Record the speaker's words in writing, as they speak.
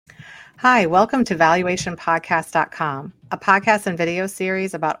Hi, welcome to valuationpodcast.com, a podcast and video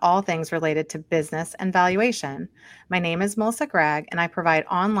series about all things related to business and valuation. My name is Melissa Gregg, and I provide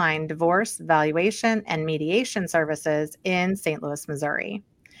online divorce, valuation, and mediation services in St. Louis, Missouri.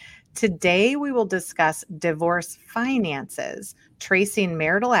 Today, we will discuss divorce finances, tracing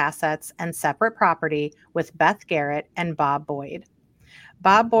marital assets and separate property with Beth Garrett and Bob Boyd.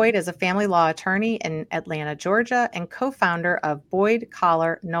 Bob Boyd is a family law attorney in Atlanta, Georgia, and co-founder of Boyd,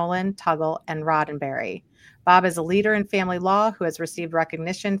 Collar, Nolan, Tuggle, and Roddenberry. Bob is a leader in family law who has received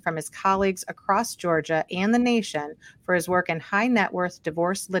recognition from his colleagues across Georgia and the nation for his work in high net worth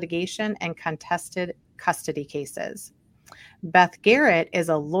divorce litigation and contested custody cases. Beth Garrett is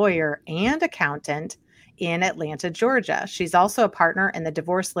a lawyer and accountant in Atlanta, Georgia. She's also a partner in the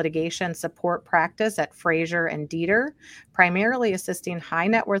divorce litigation support practice at Frazier and Dieter, primarily assisting high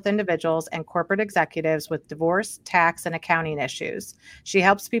net worth individuals and corporate executives with divorce, tax, and accounting issues. She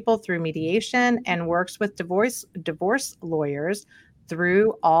helps people through mediation and works with divorce lawyers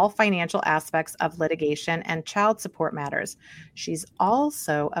through all financial aspects of litigation and child support matters. She's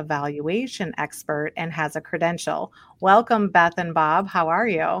also a valuation expert and has a credential. Welcome, Beth and Bob. How are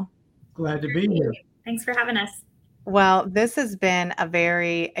you? Glad to be here. Thanks for having us. Well, this has been a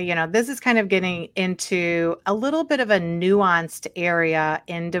very, this is kind of getting into a little bit of a nuanced area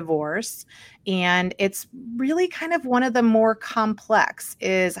in divorce. And it's really kind of one of the more complex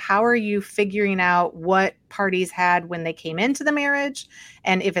is how are you figuring out what parties had when they came into the marriage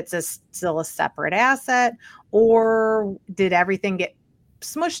and if it's still a separate asset, or did everything get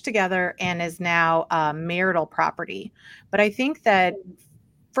smushed together and is now marital property? But I think that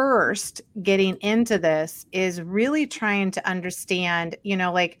first getting into this is really trying to understand,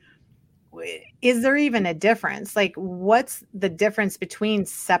 is there even a difference? Like, what's the difference between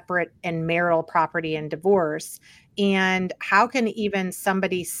separate and marital property and divorce? And how can even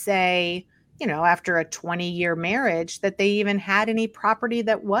somebody say, after a 20-year marriage that they even had any property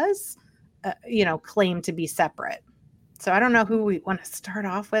that was, claimed to be separate? So I don't know who we want to start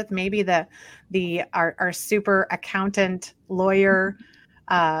off with. Maybe our super accountant lawyer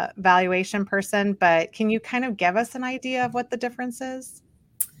valuation person, but can you kind of give us an idea of what the difference is?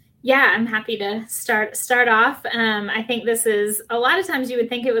 Yeah, I'm happy to start off. I think this is a lot of times you would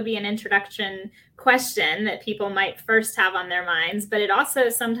think it would be an introduction question that people might first have on their minds, but it also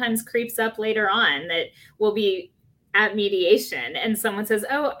sometimes creeps up later on that will be at mediation and someone says,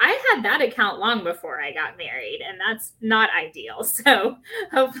 oh, I had that account long before I got married, and that's not ideal. So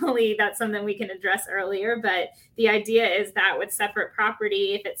hopefully that's something we can address earlier. But the idea is that with separate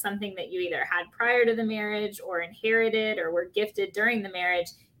property, if it's something that you either had prior to the marriage or inherited or were gifted during the marriage,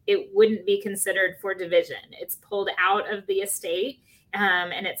 it wouldn't be considered for division. It's pulled out of the estate.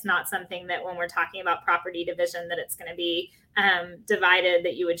 And it's not something that when we're talking about property division that it's going to be divided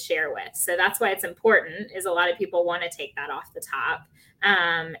that you would share with. So that's why it's important, is a lot of people want to take that off the top.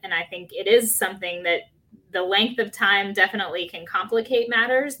 And I think it is something that the length of time definitely can complicate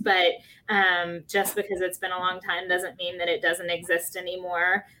matters, but just because it's been a long time doesn't mean that it doesn't exist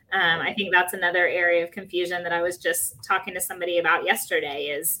anymore. I think that's another area of confusion that I was just talking to somebody about yesterday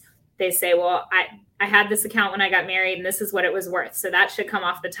is they say, well, I had this account when I got married and this is what it was worth. So that should come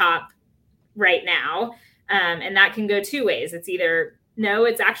off the top right now. And that can go two ways. It's either, no,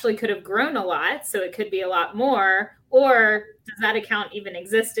 it's actually could have grown a lot, so it could be a lot more, or does that account even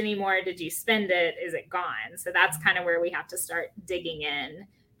exist anymore? Did you spend it? Is it gone? So that's kind of where we have to start digging in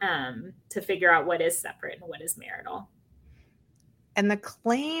to figure out what is separate and what is marital. And the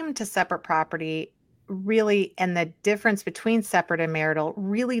claim to separate property really, and the difference between separate and marital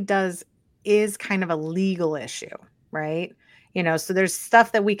really is kind of a legal issue, right? So there's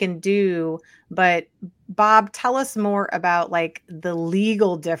stuff that we can do, but Bob, tell us more about like the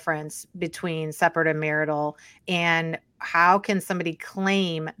legal difference between separate and marital, and how can somebody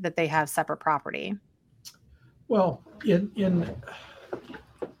claim that they have separate property? Well, I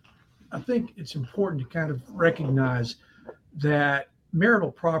think it's important to kind of recognize that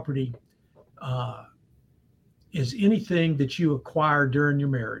marital property is anything that you acquire during your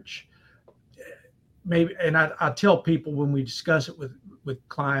marriage. Maybe, and I tell people when we discuss it with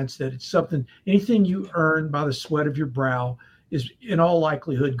clients that it's anything you earn by the sweat of your brow is in all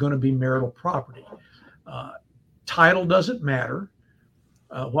likelihood going to be marital property. Title doesn't matter.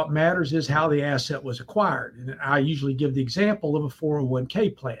 What matters is how the asset was acquired. And I usually give the example of a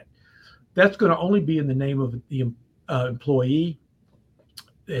 401k plan. That's going to only be in the name of the employee.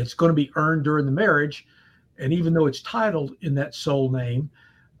 It's going to be earned during the marriage. And even though it's titled in that sole name,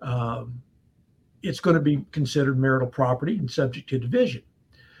 it's going to be considered marital property and subject to division.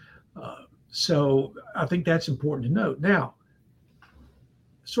 So I think that's important to note. Now,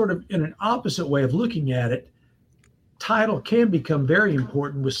 sort of in an opposite way of looking at it, title can become very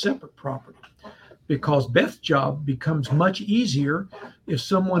important with separate property, because Beth's job becomes much easier if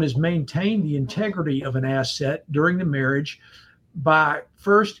someone has maintained the integrity of an asset during the marriage by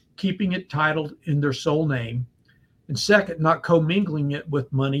first keeping it titled in their sole name, and second, not commingling it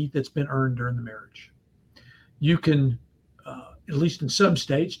with money that's been earned during the marriage. You can, at least in some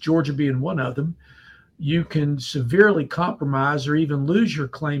states, Georgia being one of them, you can severely compromise or even lose your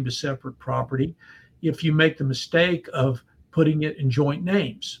claim to separate property if you make the mistake of putting it in joint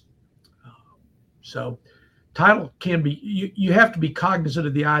names. So title can be, you have to be cognizant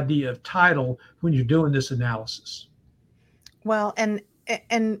of the idea of title when you're doing this analysis. Well, and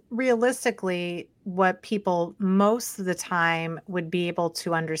realistically, what people most of the time would be able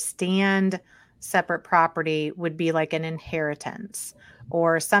to understand separate property would be like an inheritance.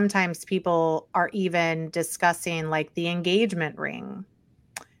 Or sometimes people are even discussing like the engagement ring.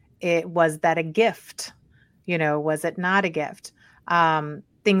 Was that a gift? Was it not a gift?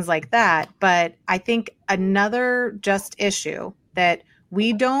 Things like that. But I think another just issue that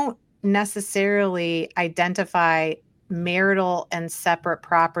we don't necessarily identify marital and separate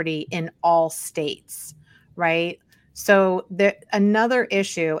property in all states, right? So another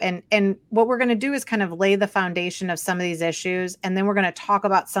issue, and what we're going to do is kind of lay the foundation of some of these issues, and then we're going to talk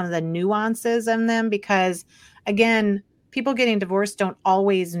about some of the nuances in them, because again, people getting divorced don't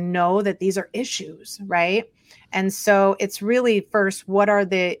always know that these are issues, right? And so it's really first, what are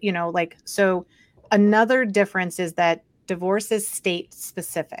the, so another difference is that divorce is state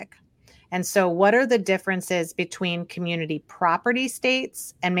specific. And so what are the differences between community property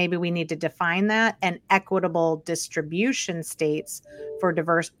states, and maybe we need to define that, and equitable distribution states for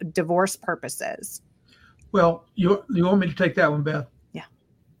divorce purposes? Well, you want me to take that one, Beth? Yeah.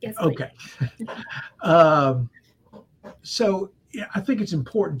 Yes. Okay. So yeah, I think it's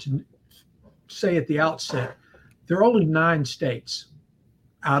important to say at the outset, there are only 9 states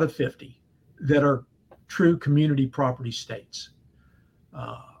out of 50 that are true community property states.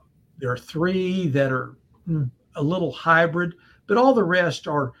 There are 3 that are a little hybrid, but all the rest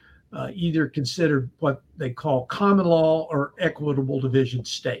are either considered what they call common law or equitable division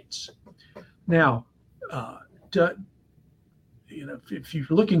states. Now, if you're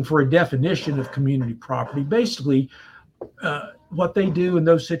looking for a definition of community property, basically what they do in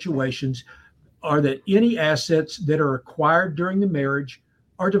those situations are that any assets that are acquired during the marriage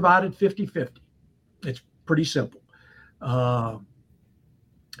are divided 50-50. It's pretty simple.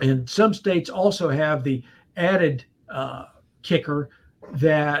 And some states also have the added kicker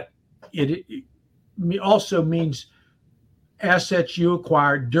that it also means assets you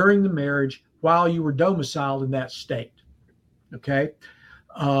acquired during the marriage while you were domiciled in that state. Okay.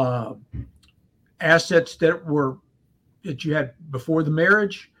 Assets that you had before the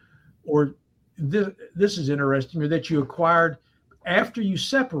marriage, or this is interesting, or that you acquired after you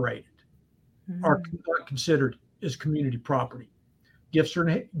separated, are not considered as community property. Gifts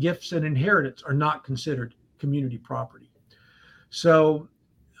and inheritance are not considered community property. So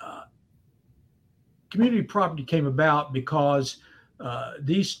community property came about because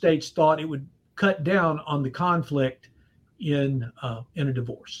these states thought it would cut down on the conflict in a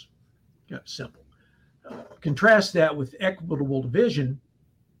divorce. Yeah, simple. Contrast that with equitable division,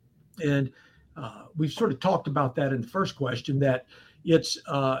 and we've sort of talked about that in the first question, that it's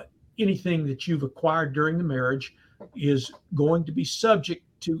anything that you've acquired during the marriage is going to be subject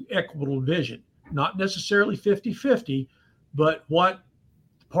to equitable division, not necessarily 50-50, but what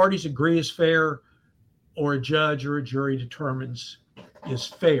the parties agree is fair, or a judge or a jury determines is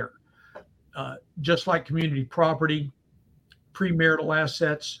fair. Just like community property, premarital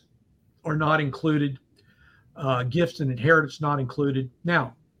assets are not included, gifts and inheritance not included.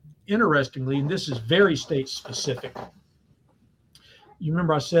 Now, interestingly, and this is very state specific, you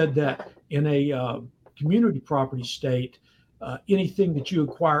remember I said that in a community property state, anything that you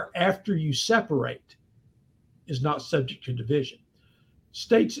acquire after you separate is not subject to division.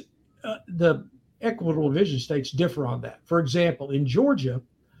 States, the equitable division states differ on that. For example, in Georgia,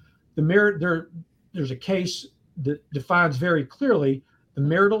 there's a case that defines very clearly the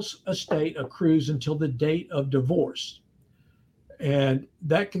marital estate accrues until the date of divorce. And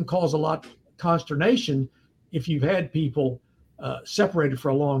that can cause a lot of consternation if you've had people separated for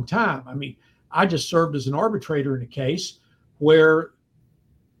a long time. I mean, I just served as an arbitrator in a case where,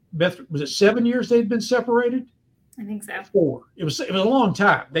 Beth, was it 7 years they'd been separated? I think so. 4. It was a long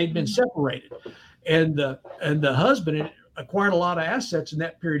time. They'd been separated, and the husband had acquired a lot of assets in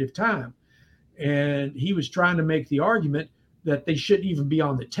that period of time, and he was trying to make the argument that they shouldn't even be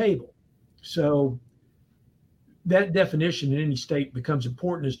on the table. So that definition in any state becomes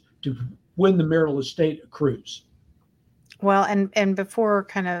important as to when the marital estate accrues. Well, and before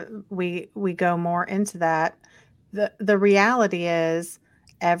kind of we go more into that, the reality is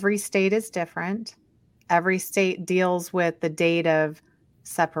every state is different. Every state deals with the date of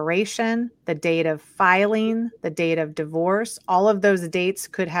separation, the date of filing, the date of divorce. All of those dates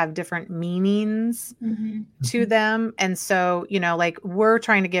could have different meanings to them. And so, like we're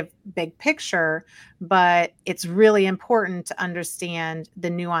trying to give big picture, but it's really important to understand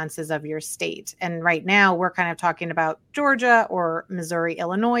the nuances of your state. And right now we're kind of talking about Georgia or Missouri,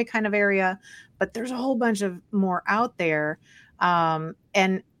 Illinois kind of area, but there's a whole bunch of more out there. And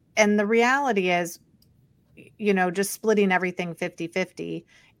the reality is, just splitting everything 50-50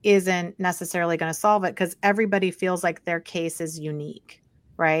 isn't necessarily going to solve it because everybody feels like their case is unique,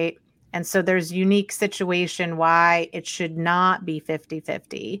 right? And so there's unique situation why it should not be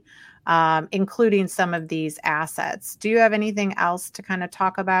 50-50, including some of these assets. Do you have anything else to kind of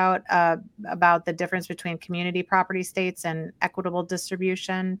talk about the difference between community property states and equitable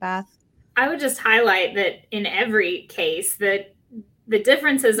distribution, Beth? I would just highlight that in every case that the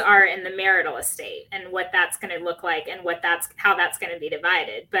differences are in the marital estate and what that's going to look like and how that's going to be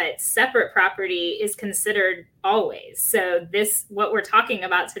divided. But separate property is considered always. So what we're talking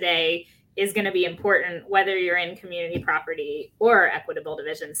about today is going to be important whether you're in community property or equitable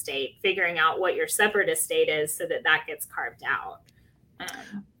division state, figuring out what your separate estate is so that gets carved out.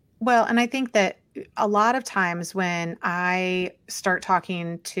 Well, and I think that a lot of times when I start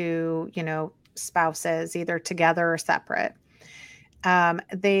talking to, spouses, either together or separate,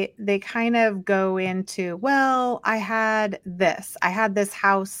 they kind of go into, well, I had this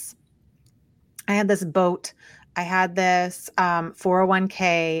house, I had this boat, I had this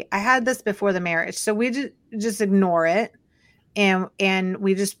 401k, I had this before the marriage. So we just ignore it and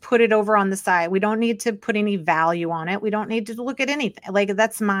we just put it over on the side. We don't need to put any value on it. We don't need to look at anything. Like,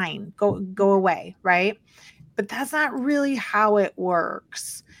 that's mine. Go away, right? But that's not really how it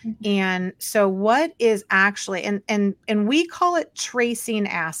works. And so what is actually, and we call it tracing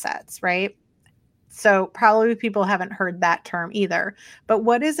assets, right? So probably people haven't heard that term either, but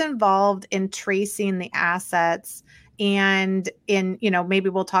what is involved in tracing the assets, and in, maybe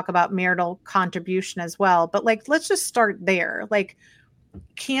we'll talk about marital contribution as well, but like, let's just start there. Like,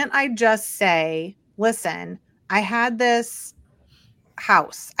 can't I just say, listen, I had this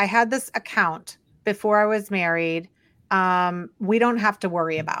house, I had this account before I was married. We don't have to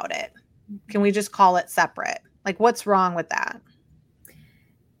worry about it. Can we just call it separate? Like, what's wrong with that?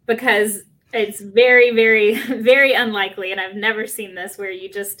 Because it's very, very, very unlikely. And I've never seen this where you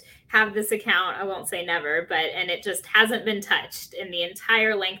just have this account. I won't say never, and it just hasn't been touched in the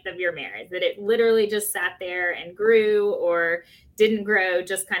entire length of your marriage, that it literally just sat there and grew or didn't grow,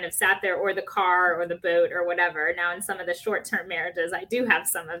 just kind of sat there, or the car or the boat or whatever. Now, in some of the short-term marriages, I do have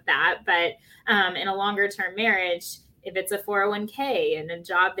some of that, but in a longer-term marriage, if it's a 401k and a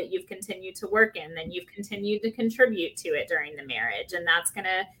job that you've continued to work in, then you've continued to contribute to it during the marriage, and that's going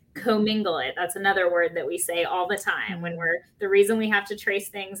to commingle it. That's another word that we say all the time when the reason we have to trace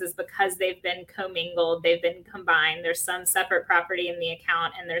things is because they've been commingled, they've been combined. There's some separate property in the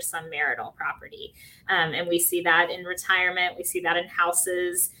account and there's some marital property. And we see that in retirement. We see that in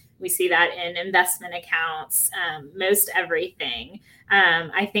houses. We see that in investment accounts, most everything.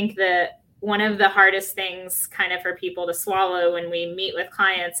 I think that one of the hardest things kind of for people to swallow when we meet with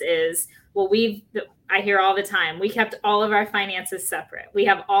clients is, well, I hear all the time, we kept all of our finances separate. We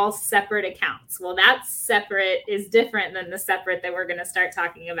have all separate accounts. Well, that separate is different than the separate that we're going to start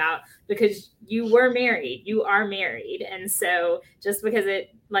talking about, because you were married, you are married. And so just because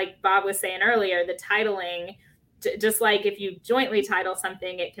it, like Bob was saying earlier, the titling, just like if you jointly title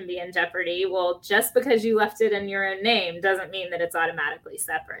something, it can be in jeopardy. Well, just because you left it in your own name doesn't mean that it's automatically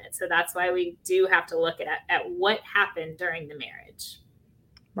separate. So that's why we do have to look at what happened during the marriage.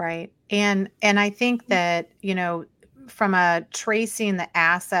 Right. And I think that, from a tracing the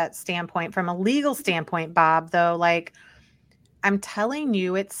asset standpoint, from a legal standpoint, Bob, though, like, I'm telling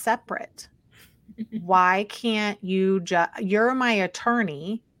you, it's separate. Why can't you you're my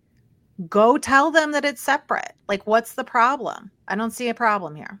attorney, go tell them that it's separate? Like, what's the problem? I don't see a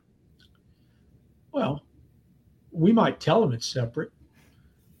problem here. Well, we might tell them it's separate,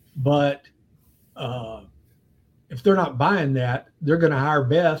 but if they're not buying that, they're going to hire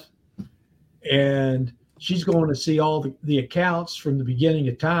Beth, and she's going to see all the accounts from the beginning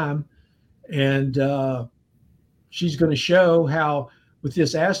of time. And she's going to show how, with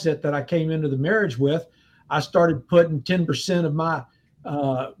this asset that I came into the marriage with, I started putting 10% of my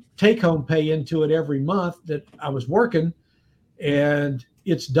take-home pay into it every month that I was working. And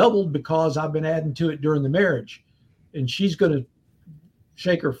it's doubled because I've been adding to it during the marriage. and she's going to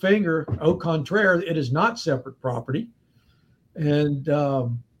shake her finger, au contraire, it is not separate property. And,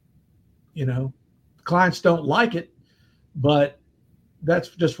 clients don't like it, but that's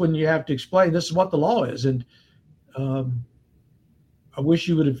just when you have to explain this is what the law is. And I wish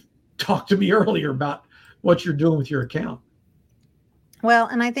you would have talked to me earlier about what you're doing with your account. Well,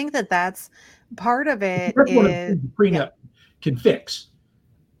 and I think that's part of it. That's what is a prenup can fix.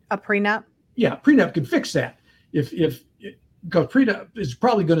 A prenup? Yeah, prenup can fix that. Because prenup is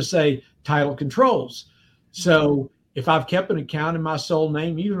probably going to say title controls. So if I've kept an account in my sole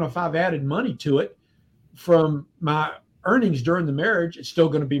name, even if I've added money to it from my earnings during the marriage, it's still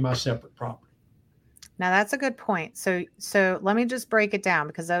going to be my separate property. Now that's a good point. So let me just break it down,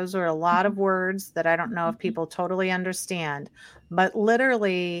 because those are a lot of words that I don't know if people totally understand. But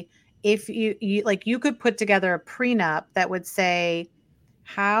literally, if you could put together a prenup that would say,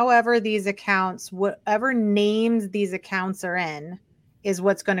 however these accounts, whatever names these accounts are in, is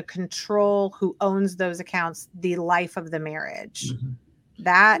what's going to control who owns those accounts the life of the marriage. Mm-hmm.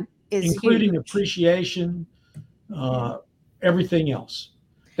 That is including huge. Appreciation, everything else.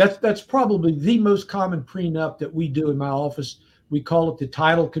 That's probably the most common prenup that we do in my office. We call it the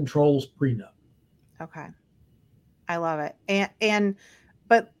title controls prenup. Okay. I love it.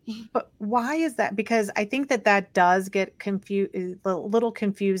 But why is that? Because I think that does get a little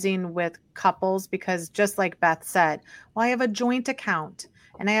confusing with couples, because just like Beth said, well, I have a joint account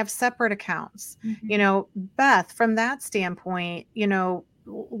and I have separate accounts. Mm-hmm. Beth, from that standpoint,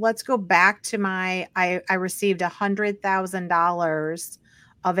 let's go back to I received $100,000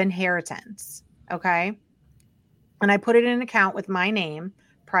 of inheritance. Okay. And I put it in an account with my name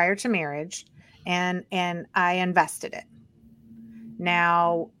prior to marriage, and I invested it.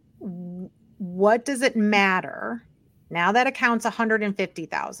 Now, what does it matter? Now that account's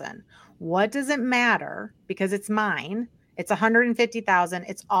 $150,000. What does it matter? Because it's mine. It's $150,000.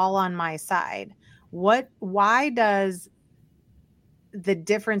 It's all on my side. Why does the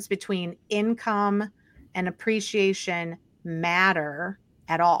difference between income and appreciation matter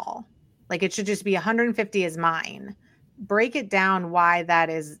at all? Like, it should just be 150 is mine. Break it down why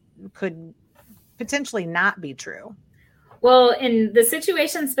that could potentially not be true. Well, in the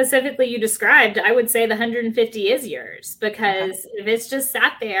situation specifically you described, I would say the 150 is yours, because if it's just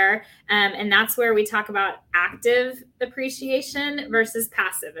sat there, and that's where we talk about active appreciation versus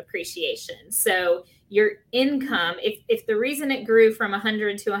passive appreciation. So your income, if the reason it grew from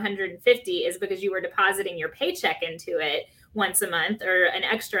 100 to 150 is because you were depositing your paycheck into it once a month, or an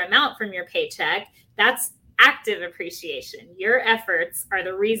extra amount from your paycheck, that's active appreciation. Your efforts are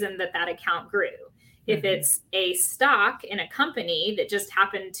the reason that account grew. If it's a stock in a company that just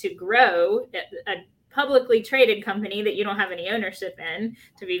happened to grow, a publicly traded company that you don't have any ownership in,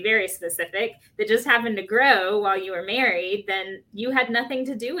 to be very specific, that just happened to grow while you were married, then you had nothing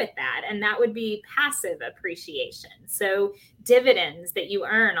to do with that. And that would be passive appreciation. So dividends that you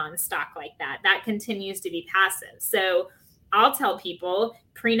earn on stock like that continues to be passive. So I'll tell people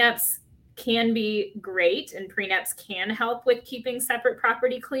prenups can be great, and prenups can help with keeping separate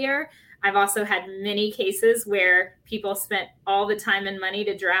property clear. I've also had many cases where people spent all the time and money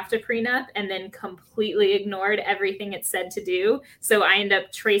to draft a prenup and then completely ignored everything it said to do. So I end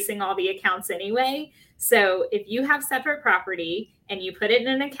up tracing all the accounts anyway. So if you have separate property and you put it in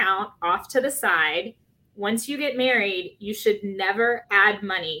an account off to the side, once you get married, you should never add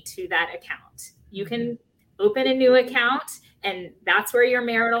money to that account. You can open a new account, and that's where your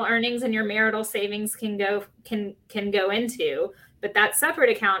marital earnings and your marital savings can go into. But that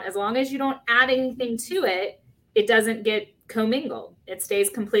separate account, as long as you don't add anything to it, it doesn't get commingled. It stays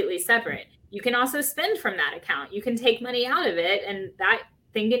completely separate. You can also spend from that account. You can take money out of it, and that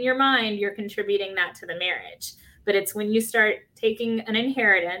thing in your mind, you're contributing that to the marriage. But it's when you start taking an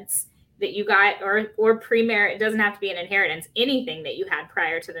inheritance that you got, or pre-marriage, it doesn't have to be an inheritance, anything that you had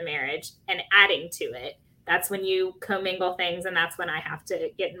prior to the marriage, and adding to it, that's when you commingle things, and that's when I have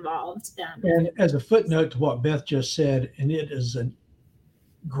to get involved. And as a footnote to what Beth just said, and it is a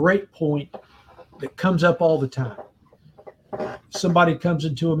great point that comes up all the time. Somebody comes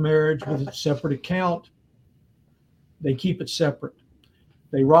into a marriage with a separate account. They keep it separate.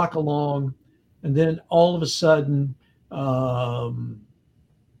 They rock along, and then all of a sudden,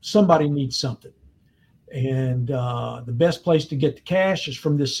 somebody needs something. And the best place to get the cash is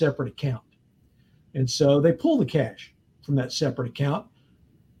from this separate account. And so they pull the cash from that separate account,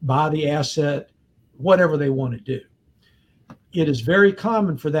 buy the asset, whatever they want to do. It is very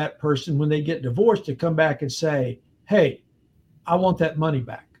common for that person, when they get divorced, to come back and say, hey, I want that money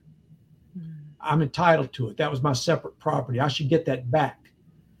back. I'm entitled to it. That was my separate property. I should get that back.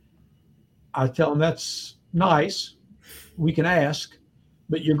 I tell them that's nice, we can ask,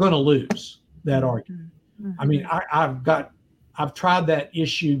 but you're going to lose that argument. I mean, I've tried that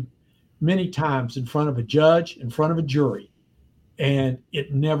issue many times in front of a judge, in front of a jury, and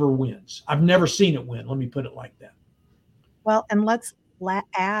it never wins. I've never seen it win. Let me put it like that. Well, and let's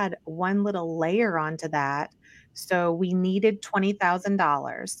add one little layer onto that. So we needed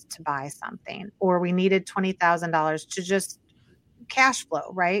 $20,000 to buy something, or we needed $20,000 to just cash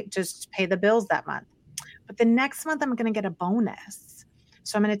flow, right? Just pay the bills that month. But the next month I'm going to get a bonus.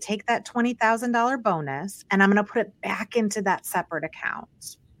 So I'm going to take that $20,000 bonus and I'm going to put it back into that separate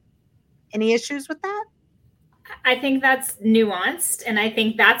account. Any issues with that? I think that's nuanced. And I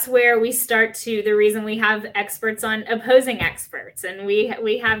think that's where we start to, the reason we have experts on opposing experts, and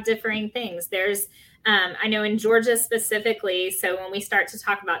we have differing things. There's, I know in Georgia specifically, so when we start to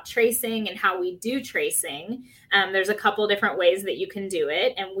talk about tracing and how we do tracing, there's a couple different ways that you can do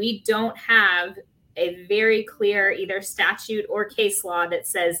it. And we don't have a very clear either statute or case law that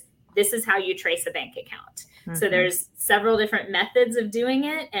says this is how you trace a bank account. Mm-hmm. So there's several different methods of doing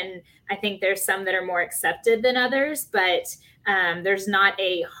it. And I think there's some that are more accepted than others, but there's not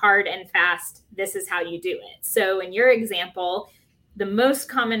a hard and fast, this is how you do it. So in your example, the most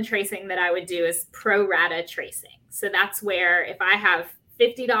common tracing that I would do is pro rata tracing. So that's where if I have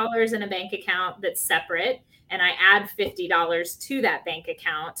 $50 in a bank account that's separate and I add $50 to that bank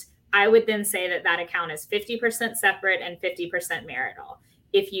account, I would then say that that account is 50% separate and 50% marital.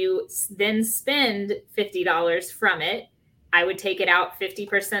 If you then spend $50 from it, I would take it out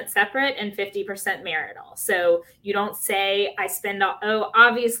 50% separate and 50% marital. So you don't say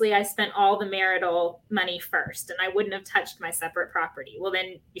obviously I spent all the marital money first and I wouldn't have touched my separate property. Well,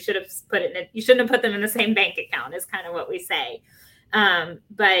 then you should have you shouldn't have put them in the same bank account is kind of what we say.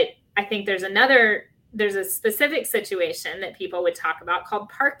 But I think there's a specific situation that people would talk about called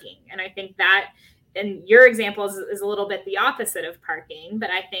parking. And I think that, and your example is a little bit the opposite of parking, but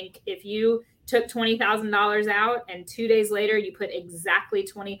I think if you took $20,000 out and 2 days later you put exactly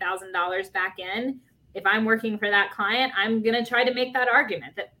 $20,000 back in, if I'm working for that client, I'm going to try to make that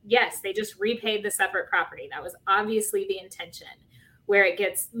argument that yes, they just repaid the separate property. That was obviously the intention. Where it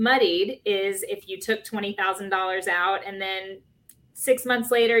gets muddied is if you took $20,000 out and then 6 months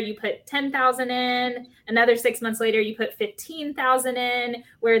later, you put $10,000 in. Another 6 months later, you put $15,000 in,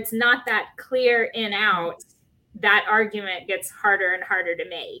 where it's not that clear in out. That argument gets harder and harder to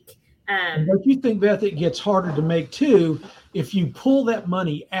make. But you think, Beth, it gets harder to make too if you pull that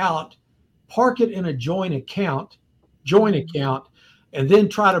money out, park it in a joint account, and then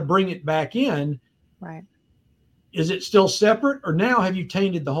try to bring it back in. Right. Is it still separate, or now have you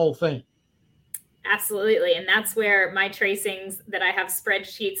tainted the whole thing? Absolutely. And that's where my tracings that I have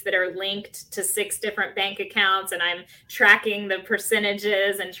spreadsheets that are linked to 6 different bank accounts and I'm tracking the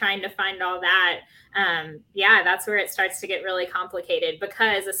percentages and trying to find all that. That's where it starts to get really complicated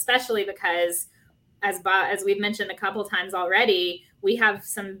especially because as we've mentioned a couple times already, we have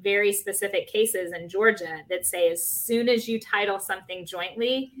some very specific cases in Georgia that say as soon as you title something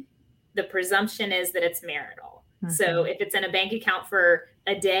jointly, the presumption is that it's marital. Mm-hmm. So if it's in a bank account for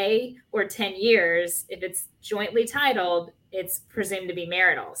a day or 10 years, if it's jointly titled, it's presumed to be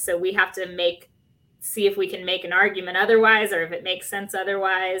marital. So we have to see if we can make an argument otherwise, or if it makes sense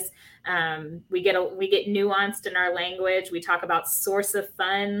otherwise. We get nuanced in our language. We talk about source of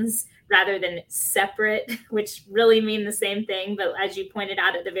funds rather than separate, which really mean the same thing. But as you pointed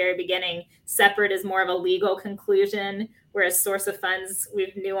out at the very beginning, separate is more of a legal conclusion, whereas source of funds,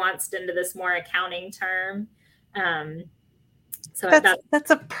 we've nuanced into this more accounting term. So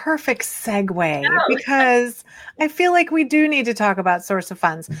that's a perfect segue because I feel like we do need to talk about source of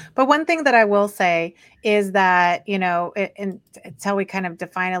funds. But one thing that I will say is that, and it's how we kind of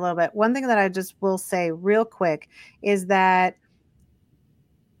define a little bit. One thing that I just will say real quick is that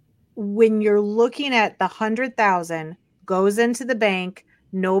when you're looking at the 100,000 goes into the bank,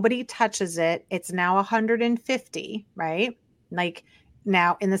 nobody touches it. It's now 150, right? Like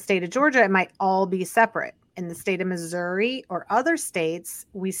now in the state of Georgia, it might all be separate. In the state of Missouri or other states,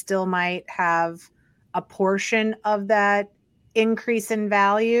 we still might have a portion of that increase in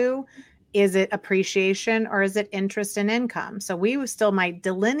value. Is it appreciation or is it interest and income? So we still might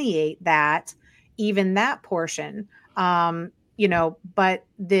delineate that, even that portion. But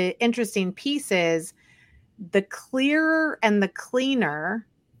the interesting piece is the clearer and the cleaner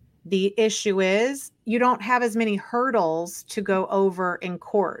the issue is, you don't have as many hurdles to go over in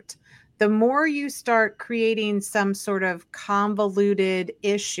court. The more you start creating some sort of convoluted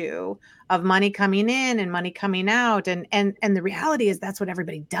issue of money coming in and money coming out, and the reality is that's what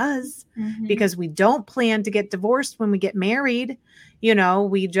everybody does, mm-hmm. because we don't plan to get divorced when we get married.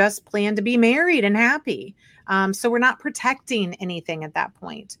 We just plan to be married and happy. So we're not protecting anything at that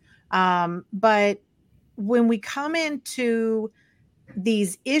point. But when we come into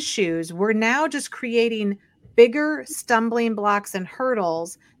these issues, we're now just creating bigger stumbling blocks and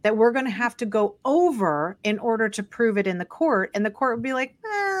hurdles that we're going to have to go over in order to prove it in the court. And the court would be like,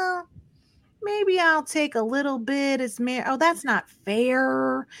 well, maybe I'll take a little bit as oh, that's not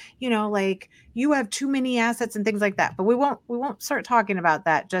fair. Like you have too many assets and things like that. But we won't start talking about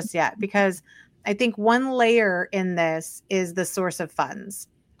that just yet, because I think one layer in this is the source of funds,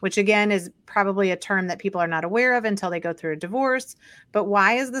 which again is probably a term that people are not aware of until they go through a divorce. But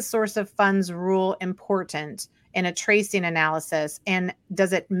why is the source of funds rule important in a tracing analysis? And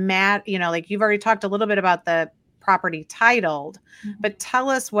does it matter? Like you've already talked a little bit about the property titled, but tell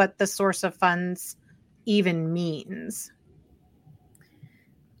us what the source of funds even means.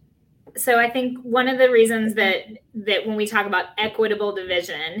 So I think one of the reasons that when we talk about equitable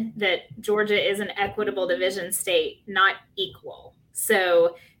division, that Georgia is an equitable division state, not equal.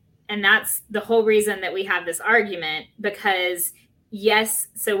 So, and that's the whole reason that we have this argument, because yes,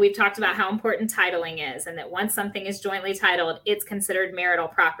 so we've talked about how important titling is, and that once something is jointly titled, it's considered marital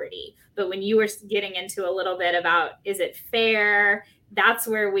property. But when you were getting into a little bit about, is it fair? That's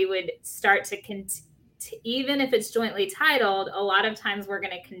where we would start to even if it's jointly titled, a lot of times we're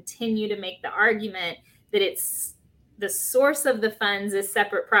going to continue to make the argument that it's the source of the funds is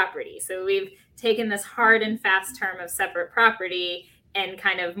separate property. So we've taken this hard and fast term of separate property and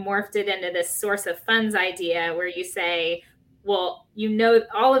kind of morphed it into this source of funds idea, where you say, well,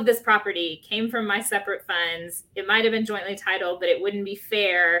 all of this property came from my separate funds. It might have been jointly titled, but it wouldn't be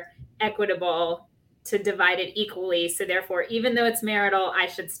fair, equitable to divide it equally. So therefore, even though it's marital, I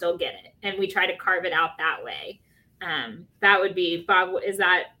should still get it. And we try to carve it out that way. That would be, Bob, would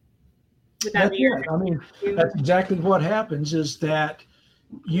that be your? I mean, that's exactly what happens, is that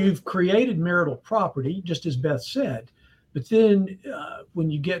you've created marital property, just as Beth said. But then when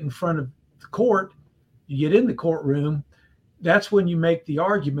you get in front of the court, you get in the courtroom, that's when you make the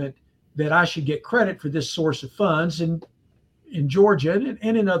argument that I should get credit for this source of funds. And in Georgia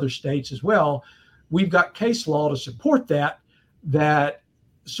and in other states as well, we've got case law to support that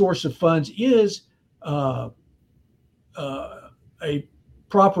source of funds is a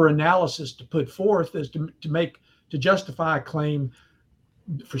proper analysis to put forth as to justify a claim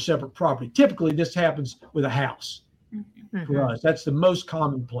for separate property. Typically, this happens with a house. Mm-hmm. For us, that's the most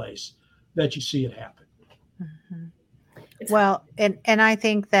common place that you see it happen. Mm-hmm. Well, and I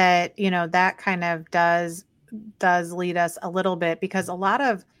think that, that kind of does lead us a little bit, because a lot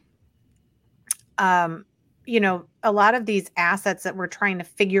of, a lot of these assets that we're trying to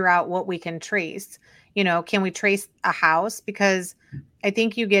figure out what we can trace, can we trace a house? Because I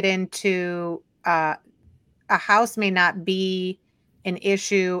think you get into a house may not be an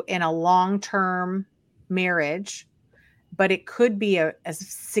issue in a long-term marriage, but it could be a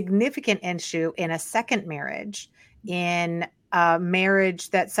significant issue in a second marriage, in a marriage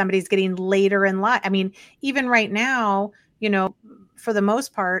that somebody's getting later in life. I mean, even right now, for the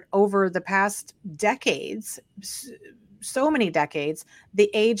most part, over the past decades, so many decades,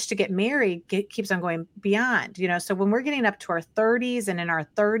 the age to get married keeps on going beyond, so when we're getting up to our 30s and in our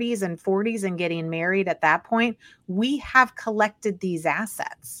 30s and 40s and getting married at that point, we have collected these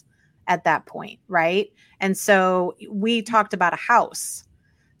assets at that point, right? And so we talked about a house.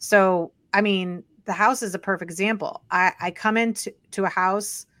 So, I mean, the house is a perfect example. I come into a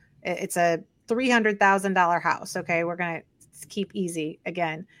house, it's a $300,000 house. Okay, we're going to keep easy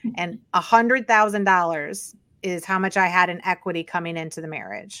again. And $100,000 is how much I had in equity coming into the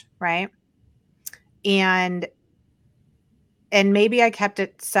marriage, right? And maybe I kept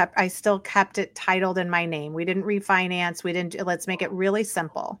it I still kept it titled in my name. We didn't refinance. Let's make it really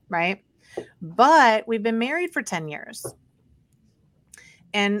simple, right? But we've been married for 10 years.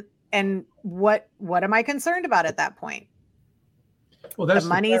 And what am I concerned about at that point? Well, that's the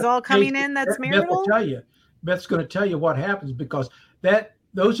money's all coming in. That's marital. Beth will tell you. Beth's going to tell you what happens, because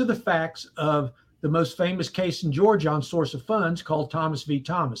those are the facts of the most famous case in Georgia on source of funds, called Thomas v.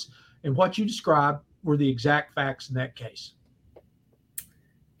 Thomas. And what you described were the exact facts in that case.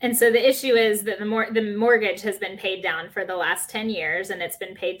 And so the issue is that the mortgage has been paid down for the last 10 years, and it's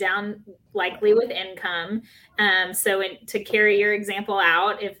been paid down likely with income. So to carry your example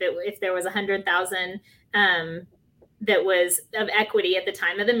out, if there was $100,000 that was of equity at the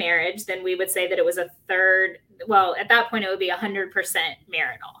time of the marriage, then we would say that it was a third. Well, at that point, it would be 100%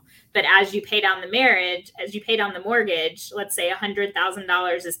 marital. But as you pay down the mortgage, let's say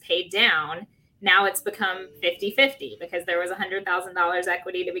 $100,000 is paid down. Now it's become 50-50, because there was $100,000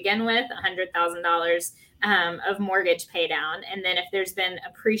 equity to begin with, $100,000 of mortgage pay down. And then if there's been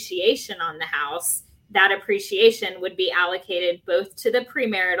appreciation on the house, that appreciation would be allocated both to the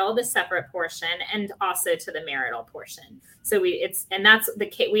premarital, the separate portion, and also to the marital portion. So that's the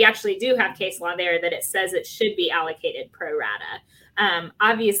case. We actually do have case law there that it says it should be allocated pro rata.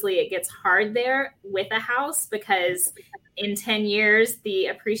 Obviously, it gets hard there with a house because in 10 years, the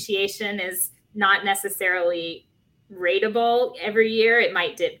appreciation is not necessarily rateable every year. It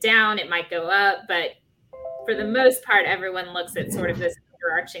might dip down, it might go up, but for the most part, everyone looks at sort of this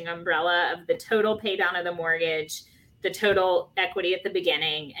overarching umbrella of the total pay down of the mortgage, the total equity at the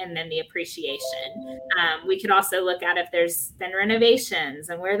beginning, and then the appreciation. We could also look at if there's been renovations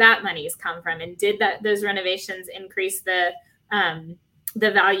and where that money's come from, and did those renovations increase the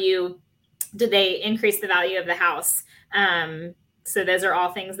value? Did they increase the value of the house? So those are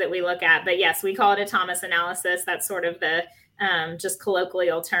all things that we look at. But yes, we call it a Thomas analysis. That's sort of the just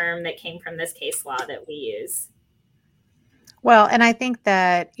colloquial term that came from this case law that we use. Well, and I think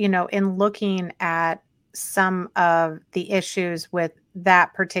that, in looking at some of the issues with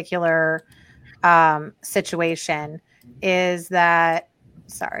that particular situation is that,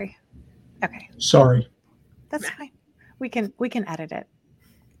 sorry. That's fine. We can edit it.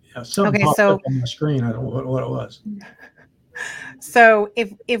 Yeah, something popped up on the screen. I don't know what it was. So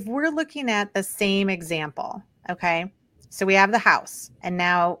if we're looking at the same example, okay, so we have the house, and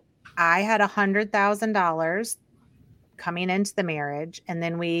now I had $100,000 coming into the marriage, and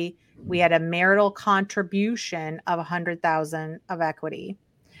then we had a marital contribution of $100,000 of equity.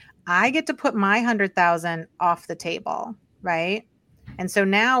 I get to put my $100,000 off the table, right? And so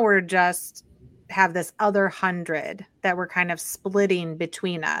now we're just have this other 100 that we're kind of splitting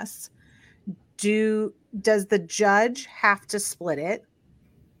between us. Does the judge have to split it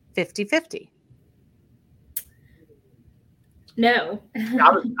 50-50? No.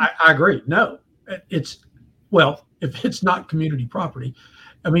 I agree. No, if it's not community property,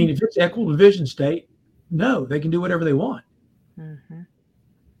 I mean, if it's equitable division state, no, they can do whatever they want. Mm-hmm.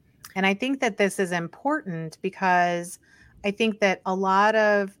 And I think that this is important because I think that a lot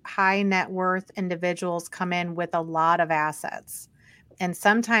of high net worth individuals come in with a lot of assets. And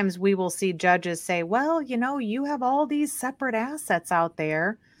sometimes we will see judges say, well, you have all these separate assets out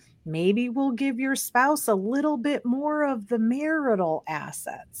there. Maybe we'll give your spouse a little bit more of the marital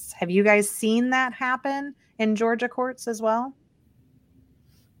assets. Have you guys seen that happen in Georgia courts as well?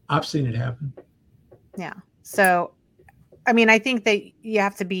 I've seen it happen. Yeah. So, I mean, I think that you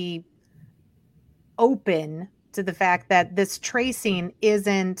have to be open to the fact that this tracing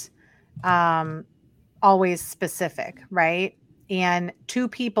isn't always specific, right? And two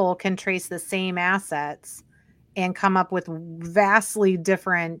people can trace the same assets and come up with vastly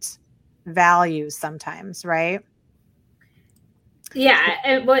different values sometimes, right?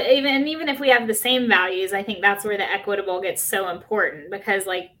 Yeah. Well, even if we have the same values, I think that's where the equitable gets so important, because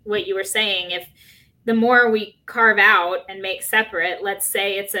like what you were saying, if the more we carve out and make separate, let's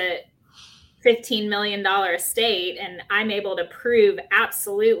say it's a $15 million estate, and I'm able to prove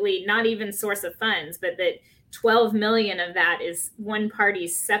absolutely not even source of funds, but that 12 million of that is one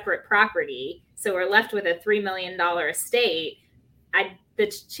party's separate property. So we're left with a $3 million estate. The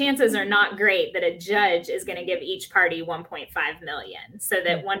chances are not great that a judge is going to give each party 1.5 million, so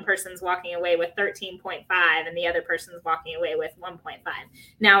that one person's walking away with 13.5 and the other person's walking away with 1.5.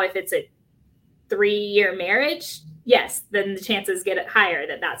 Now, if it's a 3-year marriage, yes, then the chances get higher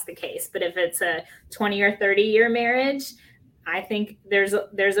that that's the case. But if it's a 20 or 30-year marriage, I think there's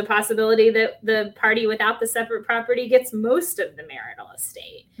a possibility that the party without the separate property gets most of the marital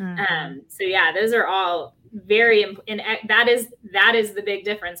estate. Mm-hmm. So yeah, those are all very important. And that is the big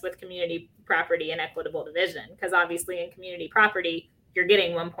difference with community property and equitable division, because obviously in community property, you're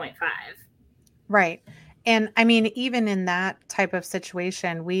getting 1.5. Right. And I mean, even in that type of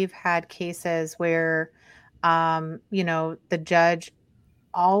situation, we've had cases where, the judge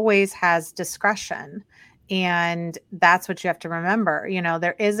always has discretion. And that's what you have to remember.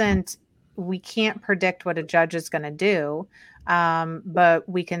 We can't predict what a judge is going to do. But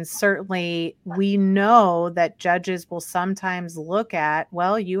we know that judges will sometimes look at,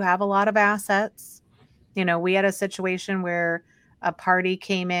 well, you have a lot of assets. We had a situation where a party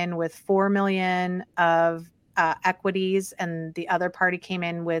came in with 4 million of equities, and the other party came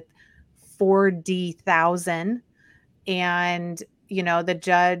in with 40,000. And, the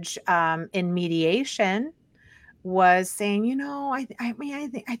judge in mediation was saying, I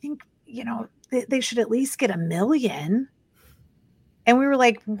think, they should at least get 1 million. And we were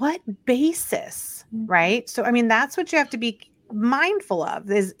like, what basis? Right. So, I mean, that's what you have to be mindful of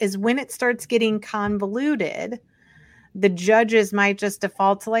is when it starts getting convoluted, the judges might just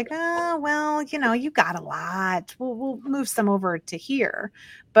default to like, oh, well, you got a lot. We'll move some over to here.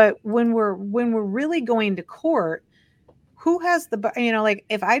 But when we're really going to court, who has like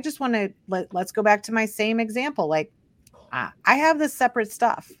if I just want to let's go back to my same example. Like I have this separate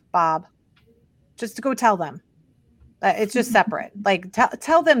stuff, Bob, just to go tell them. It's just separate. Like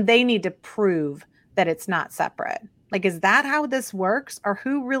tell them they need to prove that it's not separate. Like, is that how this works, or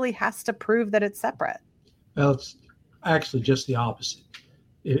who really has to prove that it's separate? Well, it's actually just the opposite.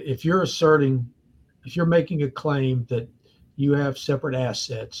 If you're making a claim that you have separate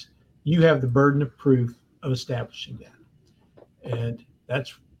assets, you have the burden of proof of establishing that. And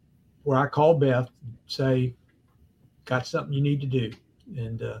that's where I call Beth, say, got something you need to do.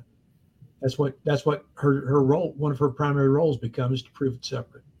 And that's what her role, one of her primary roles becomes, to prove it's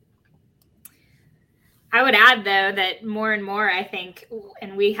separate. I would add, though, that more and more, I think,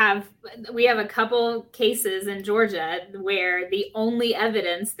 and we have a couple cases in Georgia where the only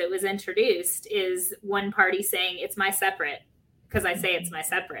evidence that was introduced is one party saying it's my separate because I say it's my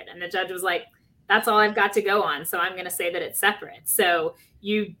separate. And the judge was like, that's all I've got to go on. So I'm going to say that it's separate. So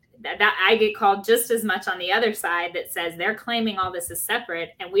that I get called just as much on the other side that says they're claiming all this is separate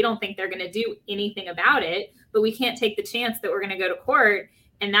and we don't think they're going to do anything about it, but we can't take the chance that we're going to go to court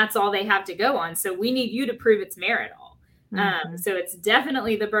and that's all they have to go on. So we need you to prove it's marital. Mm-hmm. So it's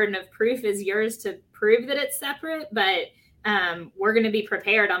definitely the burden of proof is yours to prove that it's separate, but we're going to be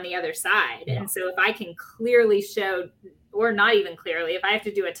prepared on the other side. Yeah. And so if I can clearly show, or not even clearly, if I have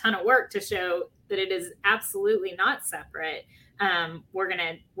to do a ton of work to show that it is absolutely not separate, we're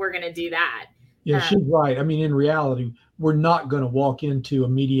gonna do that. Yeah, she's right. I mean, in reality, we're not going to walk into a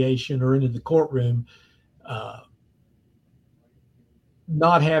mediation or into the courtroom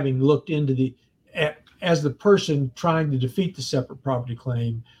not having looked into as the person trying to defeat the separate property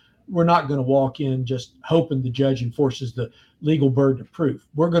claim. We're not going to walk in just hoping the judge enforces the legal burden of proof.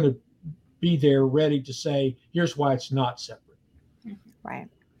 We're going to be there ready to say, here's why it's not separate. Right.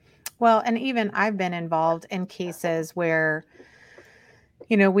 Well, and even I've been involved in cases where,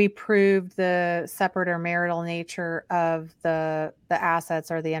 we proved the separate or marital nature of the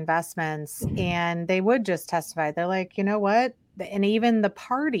assets or the investments, and they would just testify. They're like, you know what? And even the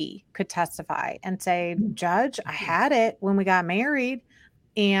party could testify and say, Judge, I had it when we got married.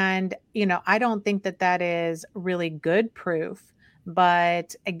 And, I don't think that is really good proof.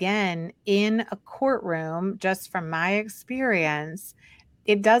 But again, in a courtroom, just from my experience,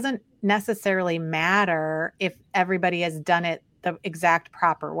 it doesn't necessarily matter if everybody has done it the exact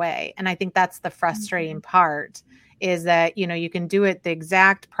proper way. And I think that's the frustrating part, is that, you can do it the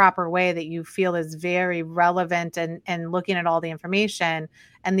exact proper way that you feel is very relevant and looking at all the information.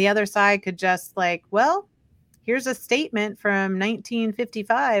 And the other side could just like, well, here's a statement from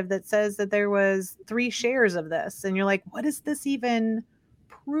 1955 that says that there was 3 shares of this. And you're like, what does this even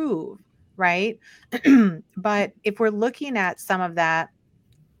prove? Right. But if we're looking at some of that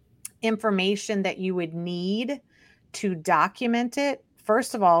information that you would need to document it,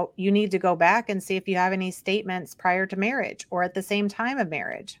 first of all, you need to go back and see if you have any statements prior to marriage or at the same time of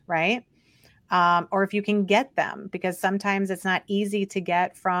marriage, right? Or if you can get them, because sometimes it's not easy to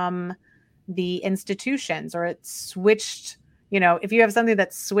get from the institutions, or it's switched. If you have something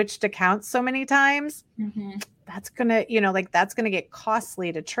that's switched accounts so many times, mm-hmm. that's gonna, that's gonna get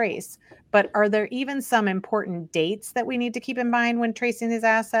costly to trace. But are there even some important dates that we need to keep in mind when tracing these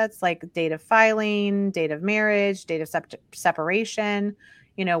assets, like date of filing, date of marriage, date of separation?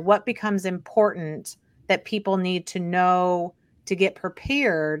 What becomes important that people need to know to get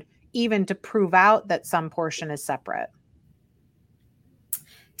prepared, even to prove out that some portion is separate?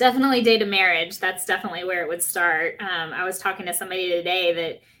 Definitely date of marriage. That's definitely where it would start. I was talking to somebody today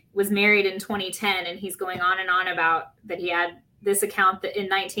that was married in 2010, and he's going on and on about that he had this account in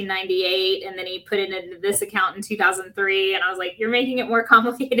 1998, and then he put it into this account in 2003. And I was like, you're making it more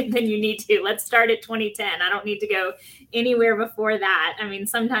complicated than you need to. Let's start at 2010. I don't need to go anywhere before that. I mean,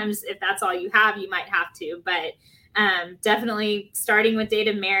 sometimes if that's all you have, you might have to, but definitely starting with date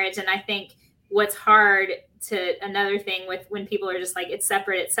of marriage. And I think what's hard to another thing with when people are just like, it's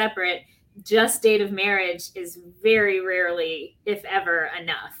separate, just date of marriage is very rarely, if ever,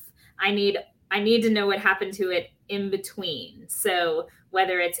 enough. I need to know what happened to it in between. So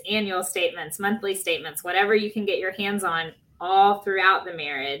whether it's annual statements, monthly statements, whatever you can get your hands on all throughout the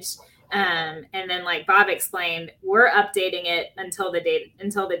marriage. And then like Bob explained, we're updating it until the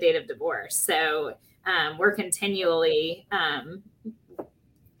date of divorce. So we're continually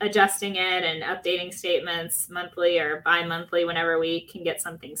adjusting it and updating statements monthly or bi-monthly whenever we can get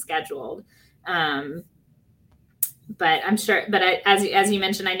something scheduled. But I'm sure, but as you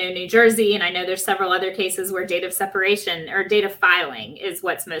mentioned, I know New Jersey, and I know there's several other cases where date of separation or date of filing is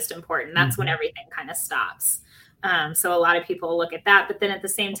what's most important. That's when everything kind of stops. So a lot of people look at that, but then at the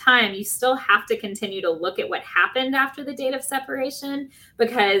same time, you still have to continue to look at what happened after the date of separation,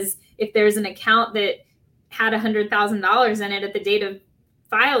 because if there's an account that had $100,000 in it at the date of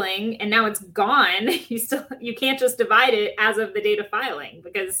filing and now it's gone, you can't just divide it as of the date of filing,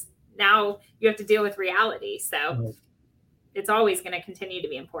 because now you have to deal with reality. So it's always going to continue to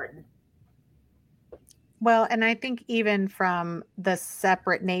be important. Well, and I think even from the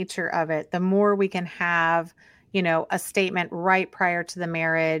separate nature of it, the more we can have, a statement right prior to the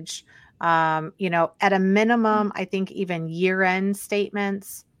marriage, at a minimum, I think even year-end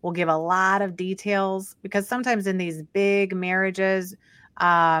statements will give a lot of details, because sometimes in these big marriages,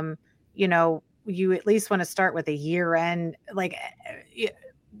 you at least want to start with a year-end, like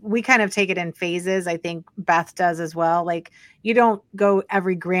we kind of take it in phases. I think Beth does as well. Like, you don't go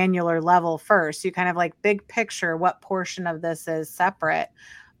every granular level first. You kind of like big picture, what portion of this is separate.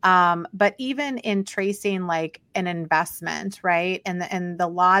 But even in tracing like an investment, right? And the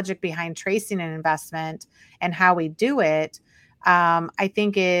logic behind tracing an investment and how we do it, I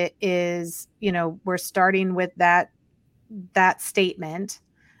think it is, we're starting with that statement,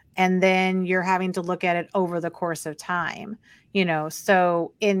 and then you're having to look at it over the course of time.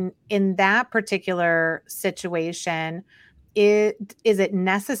 So in that particular situation, is it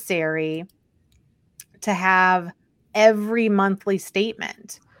necessary to have every monthly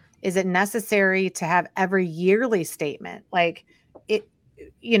statement? Is it necessary to have every yearly statement? Like,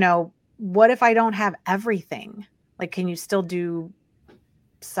 what if I don't have everything? Like, can you still do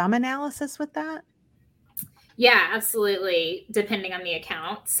some analysis with that? Yeah, absolutely. Depending on the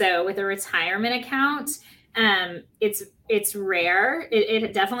account. So with a retirement account, it's rare.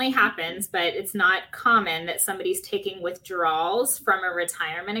 It definitely happens, but it's not common that somebody's taking withdrawals from a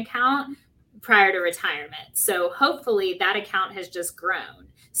retirement account prior to retirement. So hopefully that account has just grown.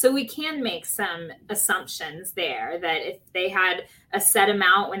 So we can make some assumptions there that if they had a set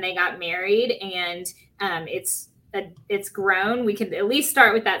amount when they got married and it's grown, we can at least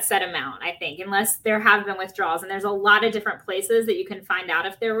start with that set amount, I think, unless there have been withdrawals. And there's a lot of different places that you can find out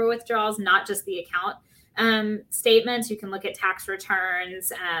if there were withdrawals, not just the account statements. You can look at tax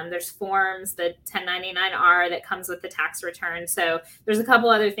returns. There's forms, the 1099-R that comes with the tax return. So there's a couple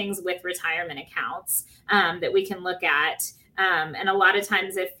other things with retirement accounts that we can look at. And a lot of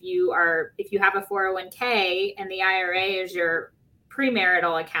times if you have a 401k and the IRA is your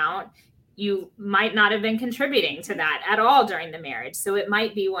premarital account, you might not have been contributing to that at all during the marriage. So it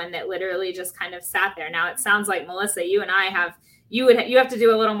might be one that literally just kind of sat there. Now it sounds like, Melissa, you and I have, you have to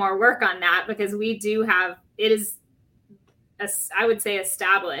do a little more work on that, because we do have, it is, I would say,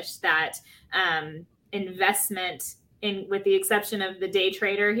 established that investment, with the exception of the day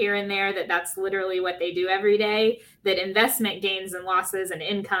trader here and there, that's literally what they do every day, that investment gains and losses and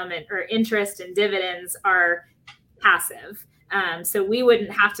income or interest and dividends are passive. So we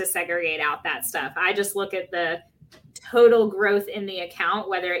wouldn't have to segregate out that stuff. I just look at the total growth in the account,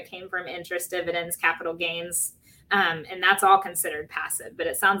 whether it came from interest, dividends, capital gains, and that's all considered passive. But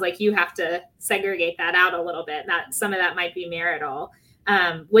it sounds like you have to segregate that out a little bit. That some of that might be marital.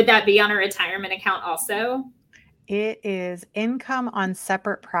 Would that be on a retirement account also? It is income on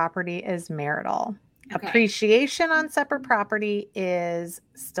separate property is marital. Okay. Appreciation on separate property is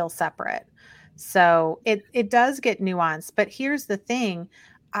still separate. So it does get nuanced. But here's the thing.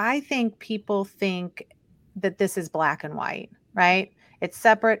 I think people think that this is black and white, right? It's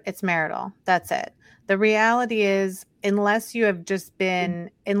separate, it's marital. That's it. The reality is, unless you've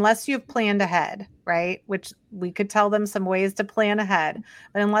planned ahead, right? Which we could tell them some ways to plan ahead,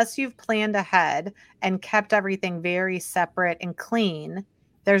 but unless you've planned ahead and kept everything very separate and clean,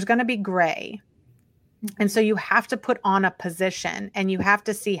 there's going to be gray. And so you have to put on a position, and you have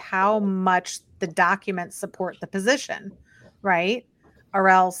to see how much the documents support the position, right? Or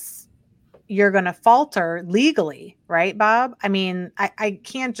else you're going to falter legally, right, Bob? I mean, I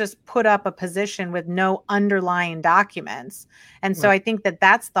can't just put up a position with no underlying documents. And so I think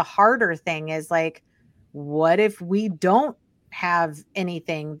that's the harder thing is like, what if we don't have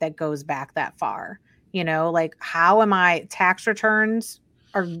anything that goes back that far? Like, how am I? Tax returns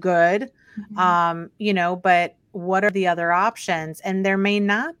are good, but what are the other options? And there may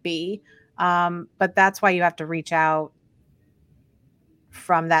not be, but that's why you have to reach out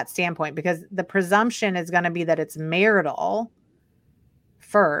from that standpoint, because the presumption is going to be that it's marital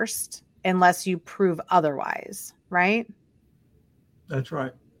first, unless you prove otherwise, right? That's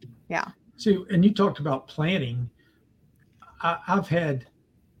right. Yeah. See, and you talked about planning. I've had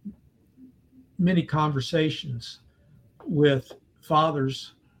many conversations with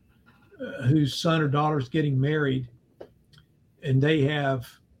fathers whose son or daughter is getting married, and they have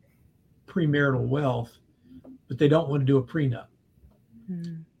premarital wealth, but they don't want to do a prenup.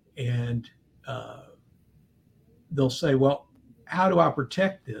 Mm. And they'll say, well, how do I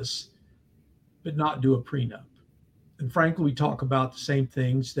protect this but not do a prenup? And frankly, we talk about the same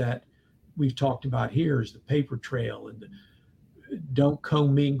things that we've talked about here, is the paper trail and don't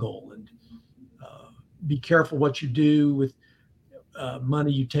commingle, and be careful what you do with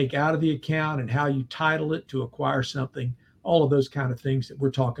money you take out of the account and how you title it to acquire something, all of those kind of things that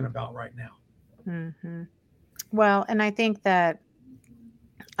we're talking about right now. Mm-hmm. Well, and I think that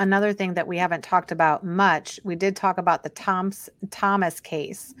another thing that we haven't talked about much, we did talk about the Thomas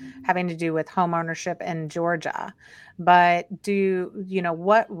case having to do with home ownership in Georgia, but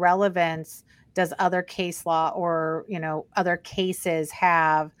what relevance does other case law or, other cases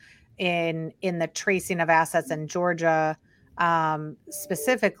have in the tracing of assets in Georgia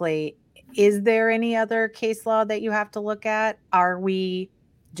specifically? Is there any other case law that you have to look at?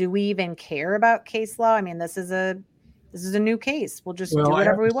 Do we even care about case law? I mean, this is a new case. We'll just do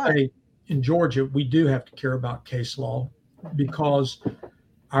whatever we want. In Georgia, we do have to care about case law because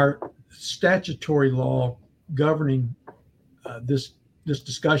our statutory law governing this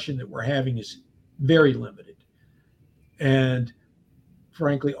discussion that we're having is very limited. And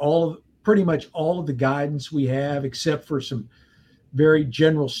frankly, pretty much all of the guidance we have, except for some very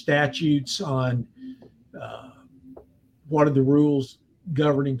general statutes on what are the rules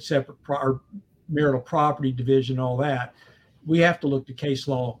governing separate marital property division, all that, we have to look to case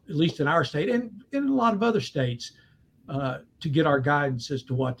law, at least in our state and in a lot of other states, to get our guidance as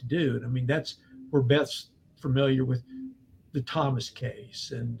to what to do. And I mean, we're best familiar with the Thomas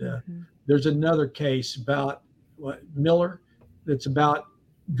case. And there's another case about Miller that's about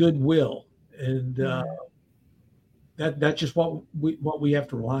goodwill. And that's just what we have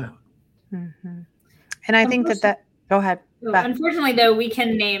to rely on. Mm-hmm. And I think that go ahead. Unfortunately, though, we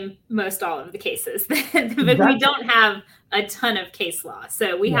can name most all of the cases, but we don't have a ton of case law.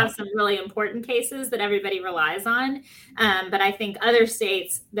 So we have some really important cases that everybody relies on. But I think other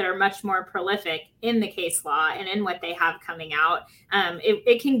states that are much more prolific in the case law and in what they have coming out,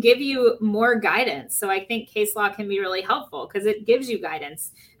 it can give you more guidance. So I think case law can be really helpful because it gives you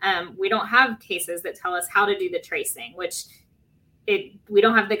guidance. We don't have cases that tell us how to do the tracing, which we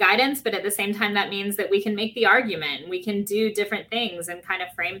don't have the guidance, but at the same time, that means that we can make the argument. We can do different things and kind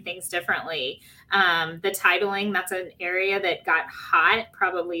of frame things differently. The titling, that's an area that got hot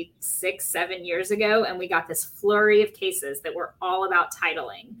probably 6-7 years ago. And we got this flurry of cases that were all about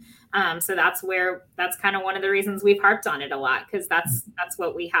titling. So that's kind of one of the reasons we've harped on it a lot, because that's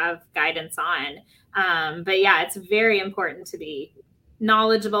what we have guidance on. But yeah, it's very important to be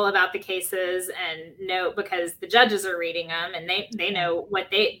knowledgeable about the cases and know, because the judges are reading them and they know what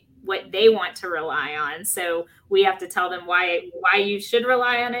they want to rely on. So we have to tell them why you should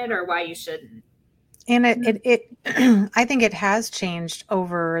rely on it or why you shouldn't. And it I think it has changed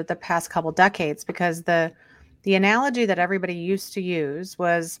over the past couple decades, because the analogy that everybody used to use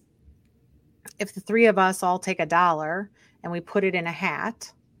was, if the three of us all take $1 and we put it in a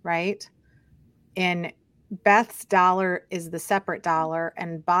hat, right? And Beth's dollar is the separate dollar,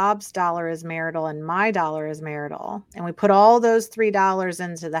 and Bob's dollar is marital, and my dollar is marital, and we put all those $3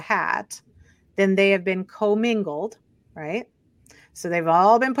 into the hat, then they have been commingled, right? So they've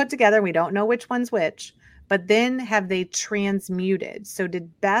all been put together. We don't know which one's which, but then have they transmuted? So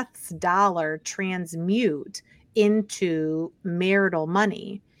did Beth's dollar transmute into marital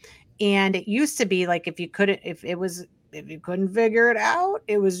money? And it used to be like, if you couldn't figure it out,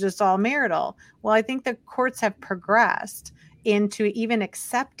 it was just all marital. Well, I think the courts have progressed into even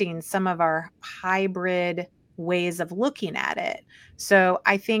accepting some of our hybrid ways of looking at it. So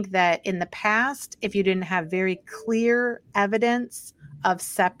I think that in the past, if you didn't have very clear evidence of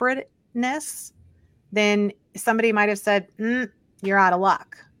separateness, then somebody might have said, you're out of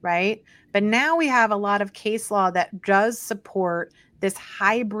luck, right? But now we have a lot of case law that does support this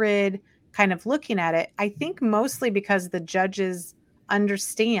hybrid kind of looking at it. I think mostly because the judges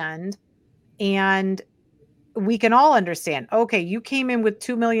understand, and we can all understand, okay, you came in with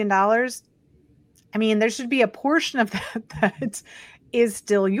 $2 million. I mean, there should be a portion of that is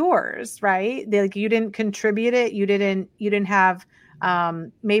still yours, right? Like, you didn't contribute it. You didn't have,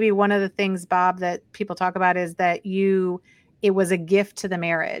 maybe one of the things, Bob, that people talk about is that it was a gift to the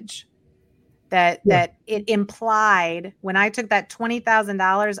marriage. That it implied, when I took that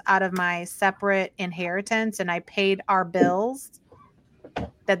 $20,000 out of my separate inheritance and I paid our bills,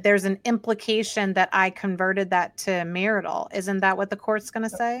 that there's an implication that I converted that to marital. Isn't that what the court's going to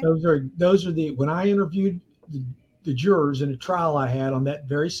say? Those are when I interviewed the jurors in a trial I had on that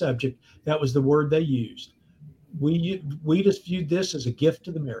very subject, that was the word they used. We just viewed this as a gift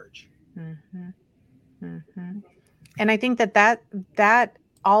to the marriage. Mm-hmm. Mm-hmm. And I think that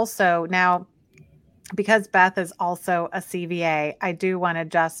also, now, because Beth is also a CVA, I do want to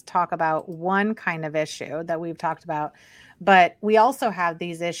just talk about one kind of issue that we've talked about, but we also have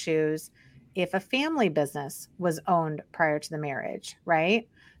these issues if a family business was owned prior to the marriage, right?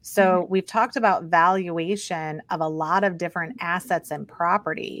 So we've talked about valuation of a lot of different assets and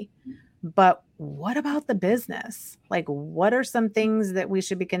property, but what about the business? Like, what are some things that we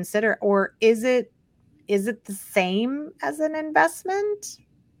should be considering, or is it the same as an investment?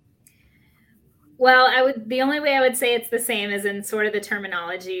 Well, the only way I would say it's the same is in sort of the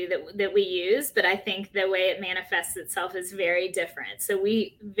terminology that we use, but I think the way it manifests itself is very different. So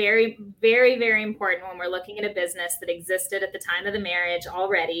very, very, very important when we're looking at a business that existed at the time of the marriage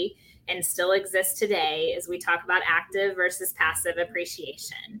already and still exists today, is we talk about active versus passive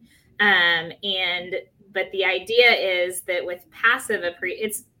appreciation. But the idea is that with passive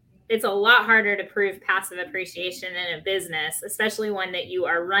it's a lot harder to prove passive appreciation in a business, especially one that you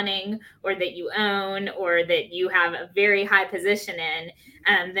are running or that you own or that you have a very high position in,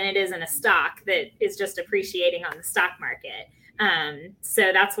 than it is in a stock that is just appreciating on the stock market.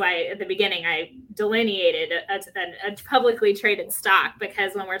 So that's why at the beginning I delineated a publicly traded stock,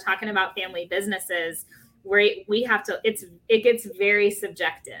 because when we're talking about family businesses, we have to, it gets very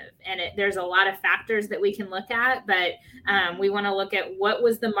subjective, and there's a lot of factors that we can look at, but we want to look at what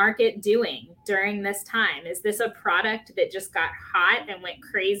was the market doing during this time. Is this a product that just got hot and went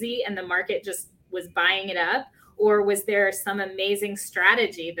crazy and the market just was buying it up? Or was there some amazing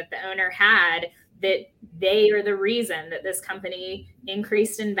strategy that the owner had that they are the reason that this company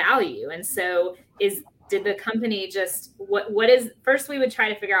increased in value? And so did the company just, what is, first we would try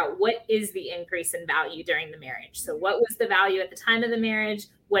to figure out what is the increase in value during the marriage. So what was the value at the time of the marriage?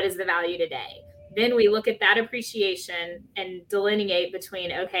 What is the value today? Then we look at that appreciation and delineate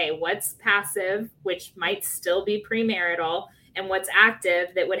between, okay, what's passive, which might still be premarital, and what's active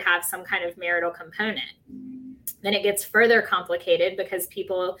that would have some kind of marital component. Then it gets further complicated because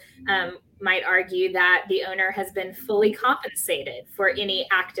people might argue that the owner has been fully compensated for any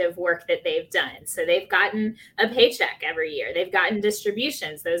active work that they've done. So they've gotten a paycheck every year. They've gotten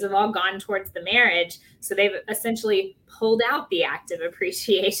distributions. Those have all gone towards the marriage. So they've essentially pulled out the active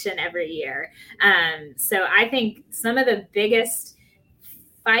appreciation every year. So I think some of the biggest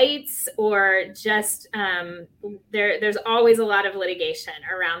fights, or just there's always a lot of litigation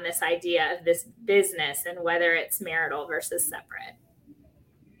around this idea of this business and whether it's marital versus separate.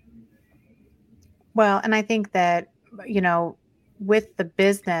 Well, and I think that, with the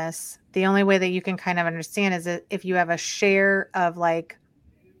business, the only way that you can kind of understand is that if you have a share of like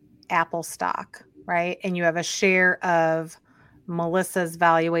Apple stock, right? And you have a share of Melissa's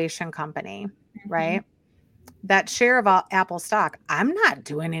valuation company, right? That share of Apple stock, I'm not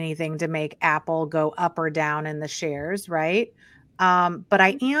doing anything to make Apple go up or down in the shares, right? But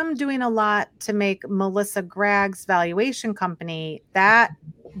I am doing a lot to make Melissa Gragg's valuation company that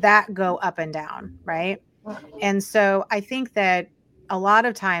go up and down, right? And so I think that a lot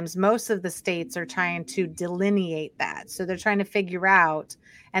of times most of the states are trying to delineate that. So they're trying to figure out,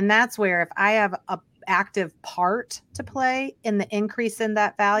 and that's where if I have an active part to play in the increase in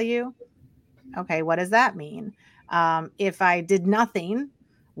that value, okay, what does that mean? If I did nothing,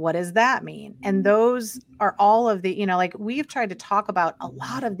 what does that mean? And those are all of the, like we've tried to talk about a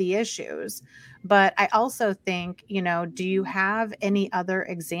lot of the issues, but I also think, do you have any other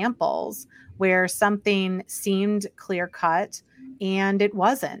examples where something seemed clear cut and it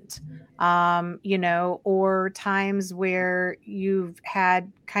wasn't, or times where you've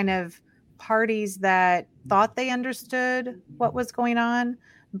had kind of parties that thought they understood what was going on,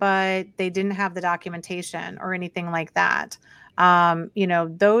 but they didn't have the documentation or anything like that.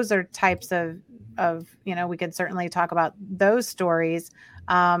 Those are types of, we could certainly talk about those stories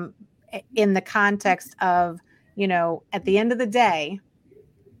in the context of, at the end of the day,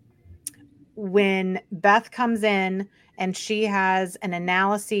 when Beth comes in and she has an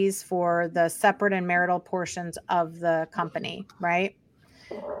analysis for the separate and marital portions of the company, right?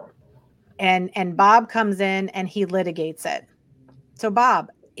 And Bob comes in and he litigates it. So Bob,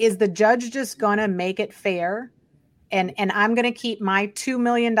 is the judge just going to make it fair? And I'm going to keep my $2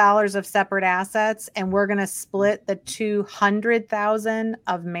 million of separate assets, and we're going to split the $200,000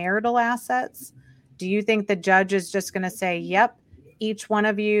 of marital assets. Do you think the judge is just going to say, yep, each one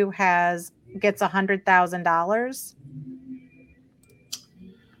of you gets $100,000?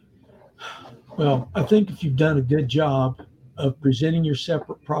 Well, I think if you've done a good job of presenting your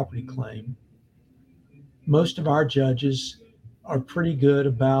separate property claim, most of our judges are pretty good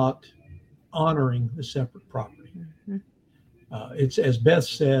about honoring the separate property. Mm-hmm. It's, as Beth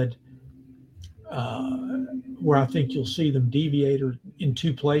said, where I think you'll see them deviate are in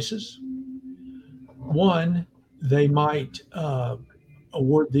two places. One, they might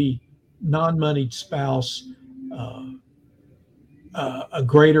award the non-moneyed spouse a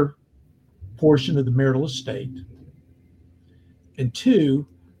greater portion of the marital estate. And two,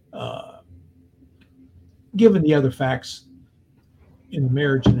 given the other facts in the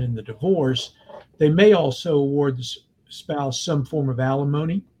marriage and in the divorce, they may also award the spouse some form of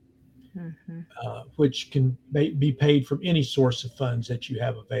alimony, which can be paid from any source of funds that you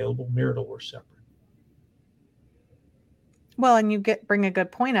have available, marital or separate. Well, and you bring a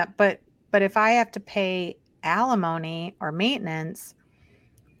good point up, but if I have to pay alimony or maintenance,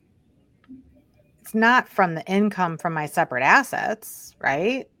 it's not from the income from my separate assets,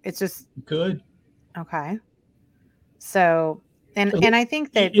 right? It's just good. Okay. So, and I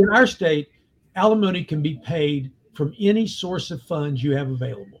think that in our state, alimony can be paid from any source of funds you have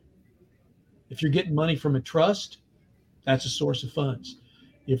available. If you're getting money from a trust, that's a source of funds.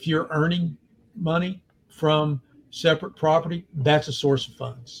 If you're earning money from separate property, that's a source of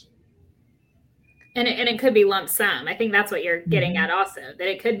funds. And it could be lump sum. I think that's what you're getting at also, that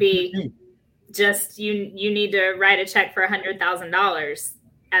it could be just you need to write a check for $100,000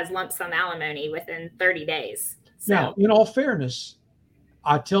 as lump sum alimony within 30 days. So. Now, in all fairness,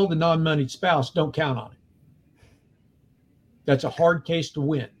 I tell the non-moneyed spouse, don't count on it. That's a hard case to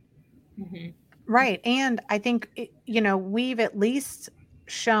win. Mm-hmm. Right. And I think, we've at least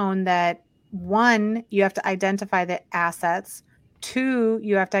shown that, one, you have to identify the assets. Two,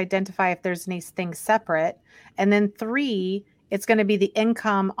 you have to identify if there's anything separate. And then three, it's going to be the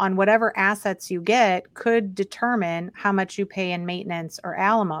income on whatever assets you get could determine how much you pay in maintenance or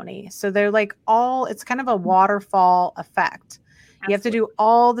alimony. So they're like it's kind of a waterfall effect. Absolutely. You have to do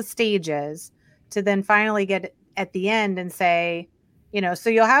all the stages to then finally get at the end and say, so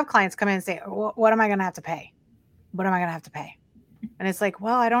you'll have clients come in and say, what am I going to have to pay? What am I going to have to pay? And it's like,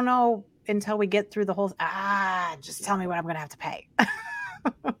 well, I don't know until we get through the whole, just tell me what I'm going to have to pay.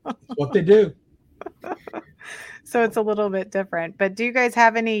 That's what they do. So it's a little bit different. But do you guys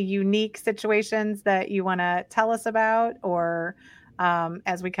have any unique situations that you want to tell us about, or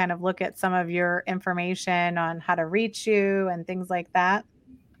as we kind of look at some of your information on how to reach you and things like that?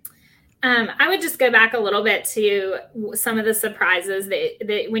 I would just go back a little bit to some of the surprises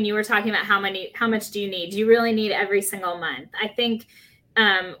that when you were talking about how much do you need? Do you really need every single month? I think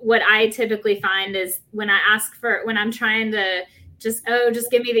what I typically find is when I'm trying to just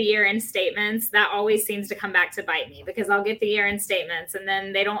give me the year-end statements, that always seems to come back to bite me, because I'll get the year-end statements and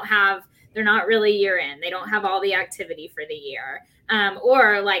then they're not really year-end. They don't have all the activity for the year.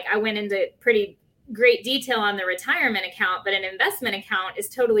 Or like I went into pretty great detail on the retirement account, but an investment account is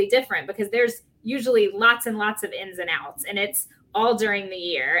totally different because there's usually lots and lots of ins and outs, and it's all during the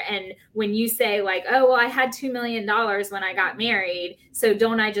year. And when you say like, oh, well, I had $2 million when I got married, so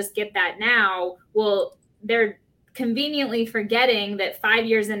don't I just get that now? Well, they're conveniently forgetting that 5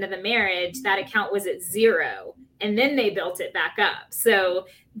 years into the marriage, that account was at zero, and then they built it back up. So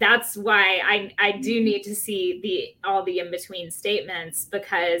that's why I do need to see all the in-between statements,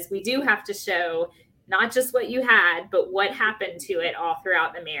 because we do have to show not just what you had, but what happened to it all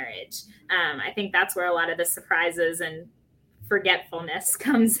throughout the marriage. I think that's where a lot of the surprises and forgetfulness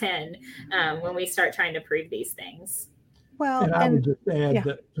comes in when we start trying to prove these things. Well, and I would just add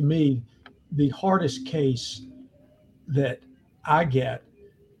that to me, the hardest case that I get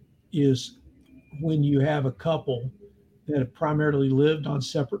is when you have a couple that have primarily lived on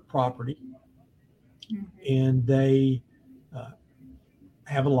separate property, and they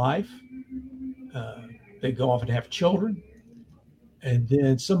have a life, they go off and have children, and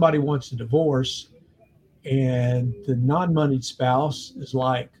then somebody wants a divorce, and the non-moneyed spouse is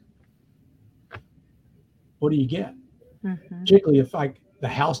like, what do you get? Particularly if the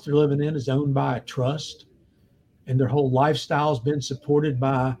house they're living in is owned by a trust and their whole lifestyle has been supported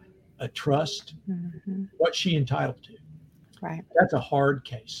by a trust, what's she entitled to? Right. That's a hard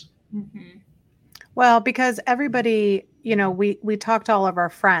case. Well, because everybody, we talk to all of our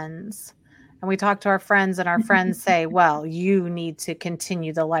friends, and we talk to our friends, and our friends say, well, you need to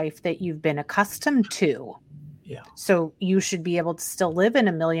continue the life that you've been accustomed to. Yeah. So you should be able to still live in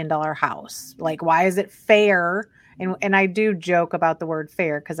 $1 million house. Like, why is it fair? And I do joke about the word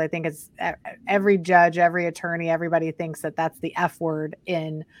fair, because I think it's every judge, every attorney, everybody thinks that that's the F word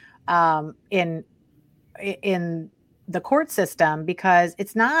in the court system, because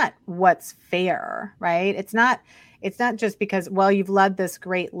it's not what's fair, right? It's not It's not just because, well, you've led this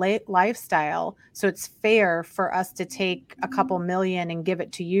great lifestyle, so it's fair for us to take a couple million and give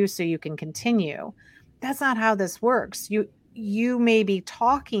it to you so you can continue. That's not how this works. You may be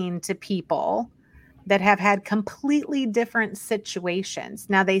talking to people that have had completely different situations.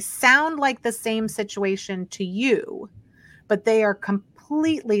 Now, they sound like the same situation to you, but they are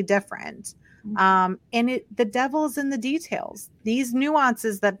completely different. And the devil's in the details. These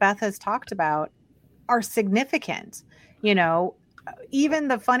nuances that Beth has talked about are significant. You know, even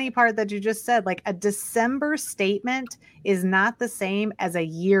the funny part that you just said, like a December statement is not the same as a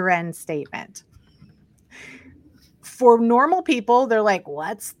year-end statement. For normal people, they're like,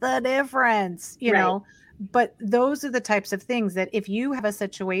 what's the difference? You know, but those are the types of things that if you have a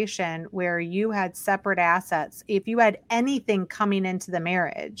situation where you had separate assets, if you had anything coming into the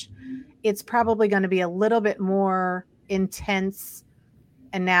marriage, it's probably going to be a little bit more intense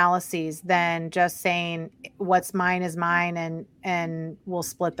analyses than just saying what's mine is mine and we'll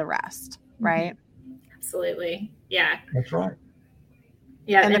split the rest. Right. Absolutely. Yeah. That's right.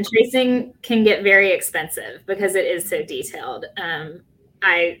 Yeah, and tracing can get very expensive because it is so detailed.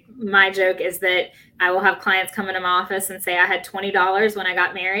 My joke is that I will have clients come into my office and say, I had $20 when I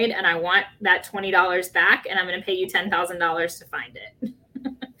got married and I want that $20 back and I'm going to pay you $10,000 to find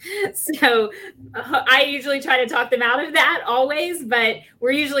it. So I usually try to talk them out of that always, but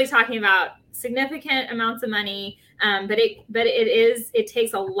we're usually talking about significant amounts of money. But it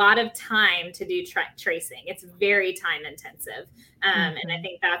takes a lot of time to do tracing. It's very time intensive. And I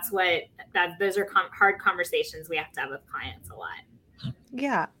think those are hard conversations we have to have with clients a lot.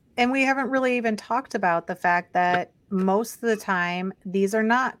 Yeah. And we haven't really even talked about the fact that most of the time, these are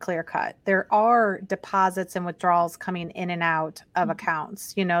not clear cut. There are deposits and withdrawals coming in and out of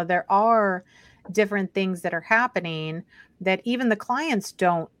accounts. You know, there are different things that are happening that even the clients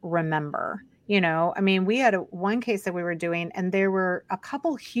don't remember. You know, I mean, we had one case that we were doing and there were a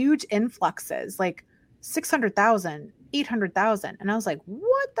couple huge influxes, like 600,000, 800,000. And I was like,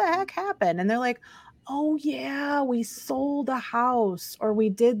 what the heck happened? And they're like, oh yeah, we sold a house or we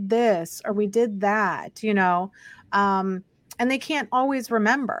did this or we did that, you know, and they can't always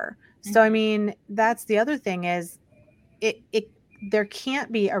remember. So, I mean, that's the other thing is there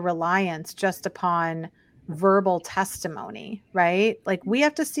can't be a reliance just upon verbal testimony, right? Like we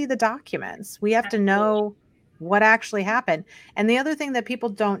have to see the documents. We have to know what actually happened. And the other thing that people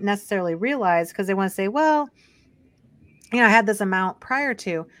don't necessarily realize because they want to say, well, you know, I had this amount prior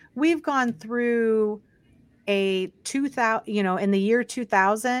to, we've gone through a 2000, you know, in the year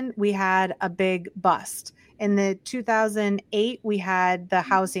 2000, we had a big bust. In the 2008, we had the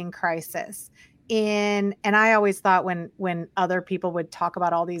housing crisis. And I always thought when other people would talk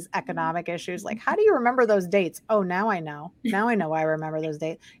about all these economic issues, like, how do you remember those dates? Oh, now I know. Now I know why I remember those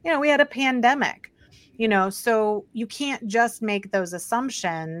dates. You know, we had a pandemic, you know, so you can't just make those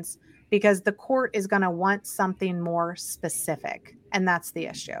assumptions because the court is going to want something more specific. And that's the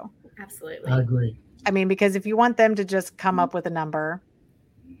issue. Absolutely. I agree. I mean, because if you want them to just come up with a number,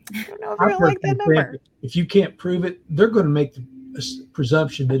 I don't know if you're going to like that number. If you can't prove it, they're going to make the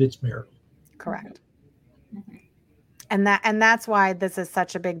presumption that it's marital. Correct. And that's why this is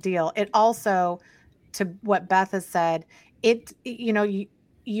such a big deal. It also, to what Beth has said, you know,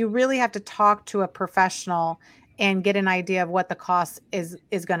 you really have to talk to a professional and get an idea of what the cost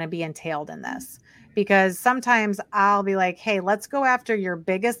is going to be entailed in this. Because sometimes I'll be like, hey, let's go after your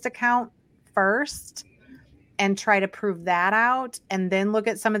biggest account first and try to prove that out. And then look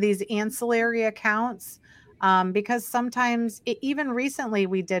at some of these ancillary accounts. Because sometimes, even recently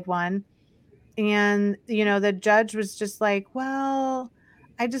we did one. And, you know, the judge was just like, well,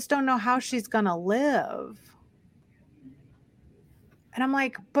 I just don't know how she's going to live. And I'm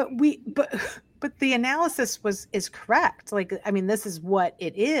like, but the analysis is correct. Like, I mean, this is what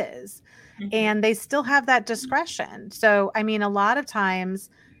it is. Mm-hmm. And they still have that discretion. So, I mean, a lot of times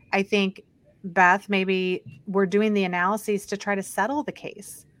I think, Beth, maybe we're doing the analyses to try to settle the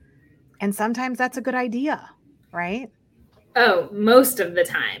case. And sometimes that's a good idea, right? Oh, most of the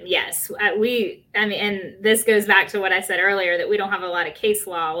time, yes. And this goes back to what I said earlier, that we don't have a lot of case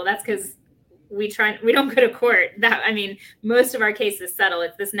law. Well, that's because we don't go to court. Most of our cases settle.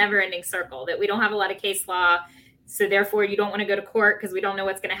 It's this never-ending circle that we don't have a lot of case law. So therefore, you don't want to go to court because we don't know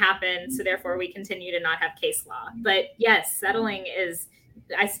what's going to happen. So therefore, we continue to not have case law. But yes, settling is.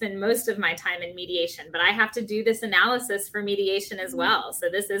 I spend most of my time in mediation, but I have to do this analysis for mediation as well. So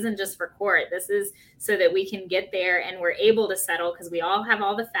this isn't just for court. This is so that we can get there and we're able to settle because we all have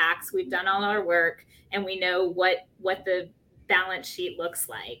all the facts. We've done all our work and we know what the balance sheet looks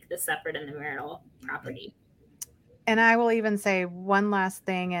like, the separate and the marital property. And I will even say one last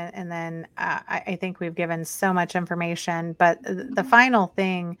thing, and then I think we've given so much information, but the final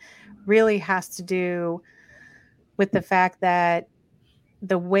thing really has to do with the fact that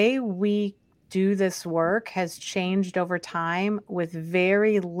the way we do this work has changed over time with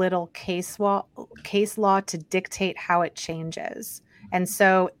very little case law to dictate how it changes. And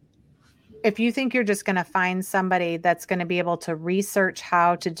so if you think you're just going to find somebody that's going to be able to research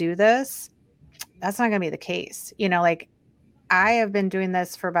how to do this, that's not going to be the case. Like I have been doing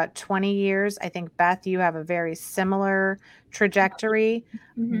this for about 20 years. I think, Beth, you have a very similar trajectory.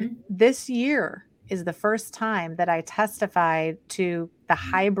 Mm-hmm. This year is the first time that I testified to the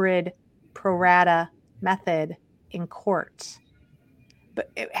hybrid pro rata method in court.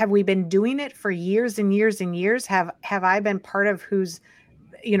 But have we been doing it for years and years and years? Have I been part of who's,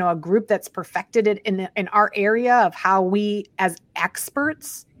 a group that's perfected it in our area of how we as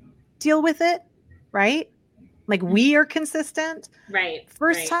experts deal with it, right? Like we are consistent. Right.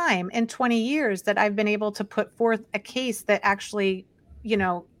 First time in 20 years that I've been able to put forth a case that actually,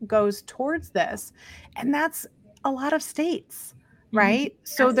 goes towards this. And that's a lot of states, right? Mm-hmm.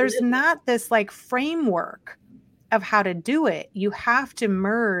 So there's not this like framework of how to do it. You have to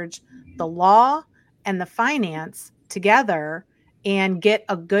merge the law and the finance together and get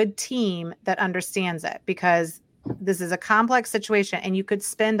a good team that understands it, because this is a complex situation and you could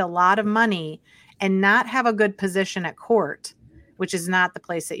spend a lot of money and not have a good position at court, which is not the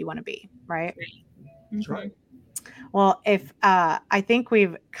place that you want to be, right? That's right. Well, if I think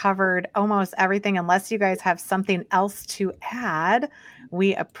we've covered almost everything, unless you guys have something else to add,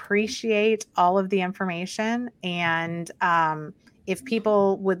 we appreciate all of the information. And if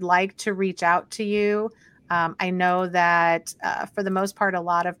people would like to reach out to you, I know that for the most part, a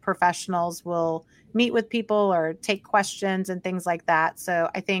lot of professionals will meet with people or take questions and things like that. So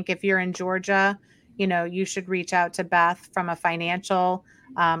I think if you're in Georgia, you should reach out to Beth from a financial.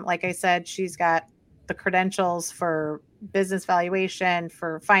 Like I said, she's got the credentials for business valuation,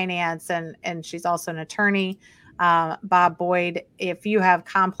 for finance, and she's also an attorney. Bob Boyd, if you have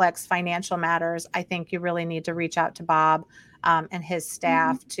complex financial matters, I think you really need to reach out to Bob and his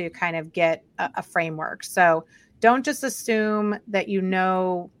staff to kind of get a framework. So don't just assume that you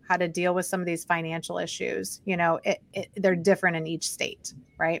know how to deal with some of these financial issues. They're different in each state,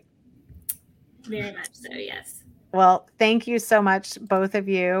 right? Very much so, yes. Well, thank you so much, both of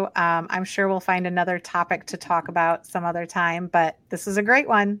you. I'm sure we'll find another topic to talk about some other time, but this is a great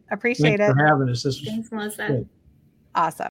one. Appreciate it. Thanks for having us. Thanks, Melissa. Awesome.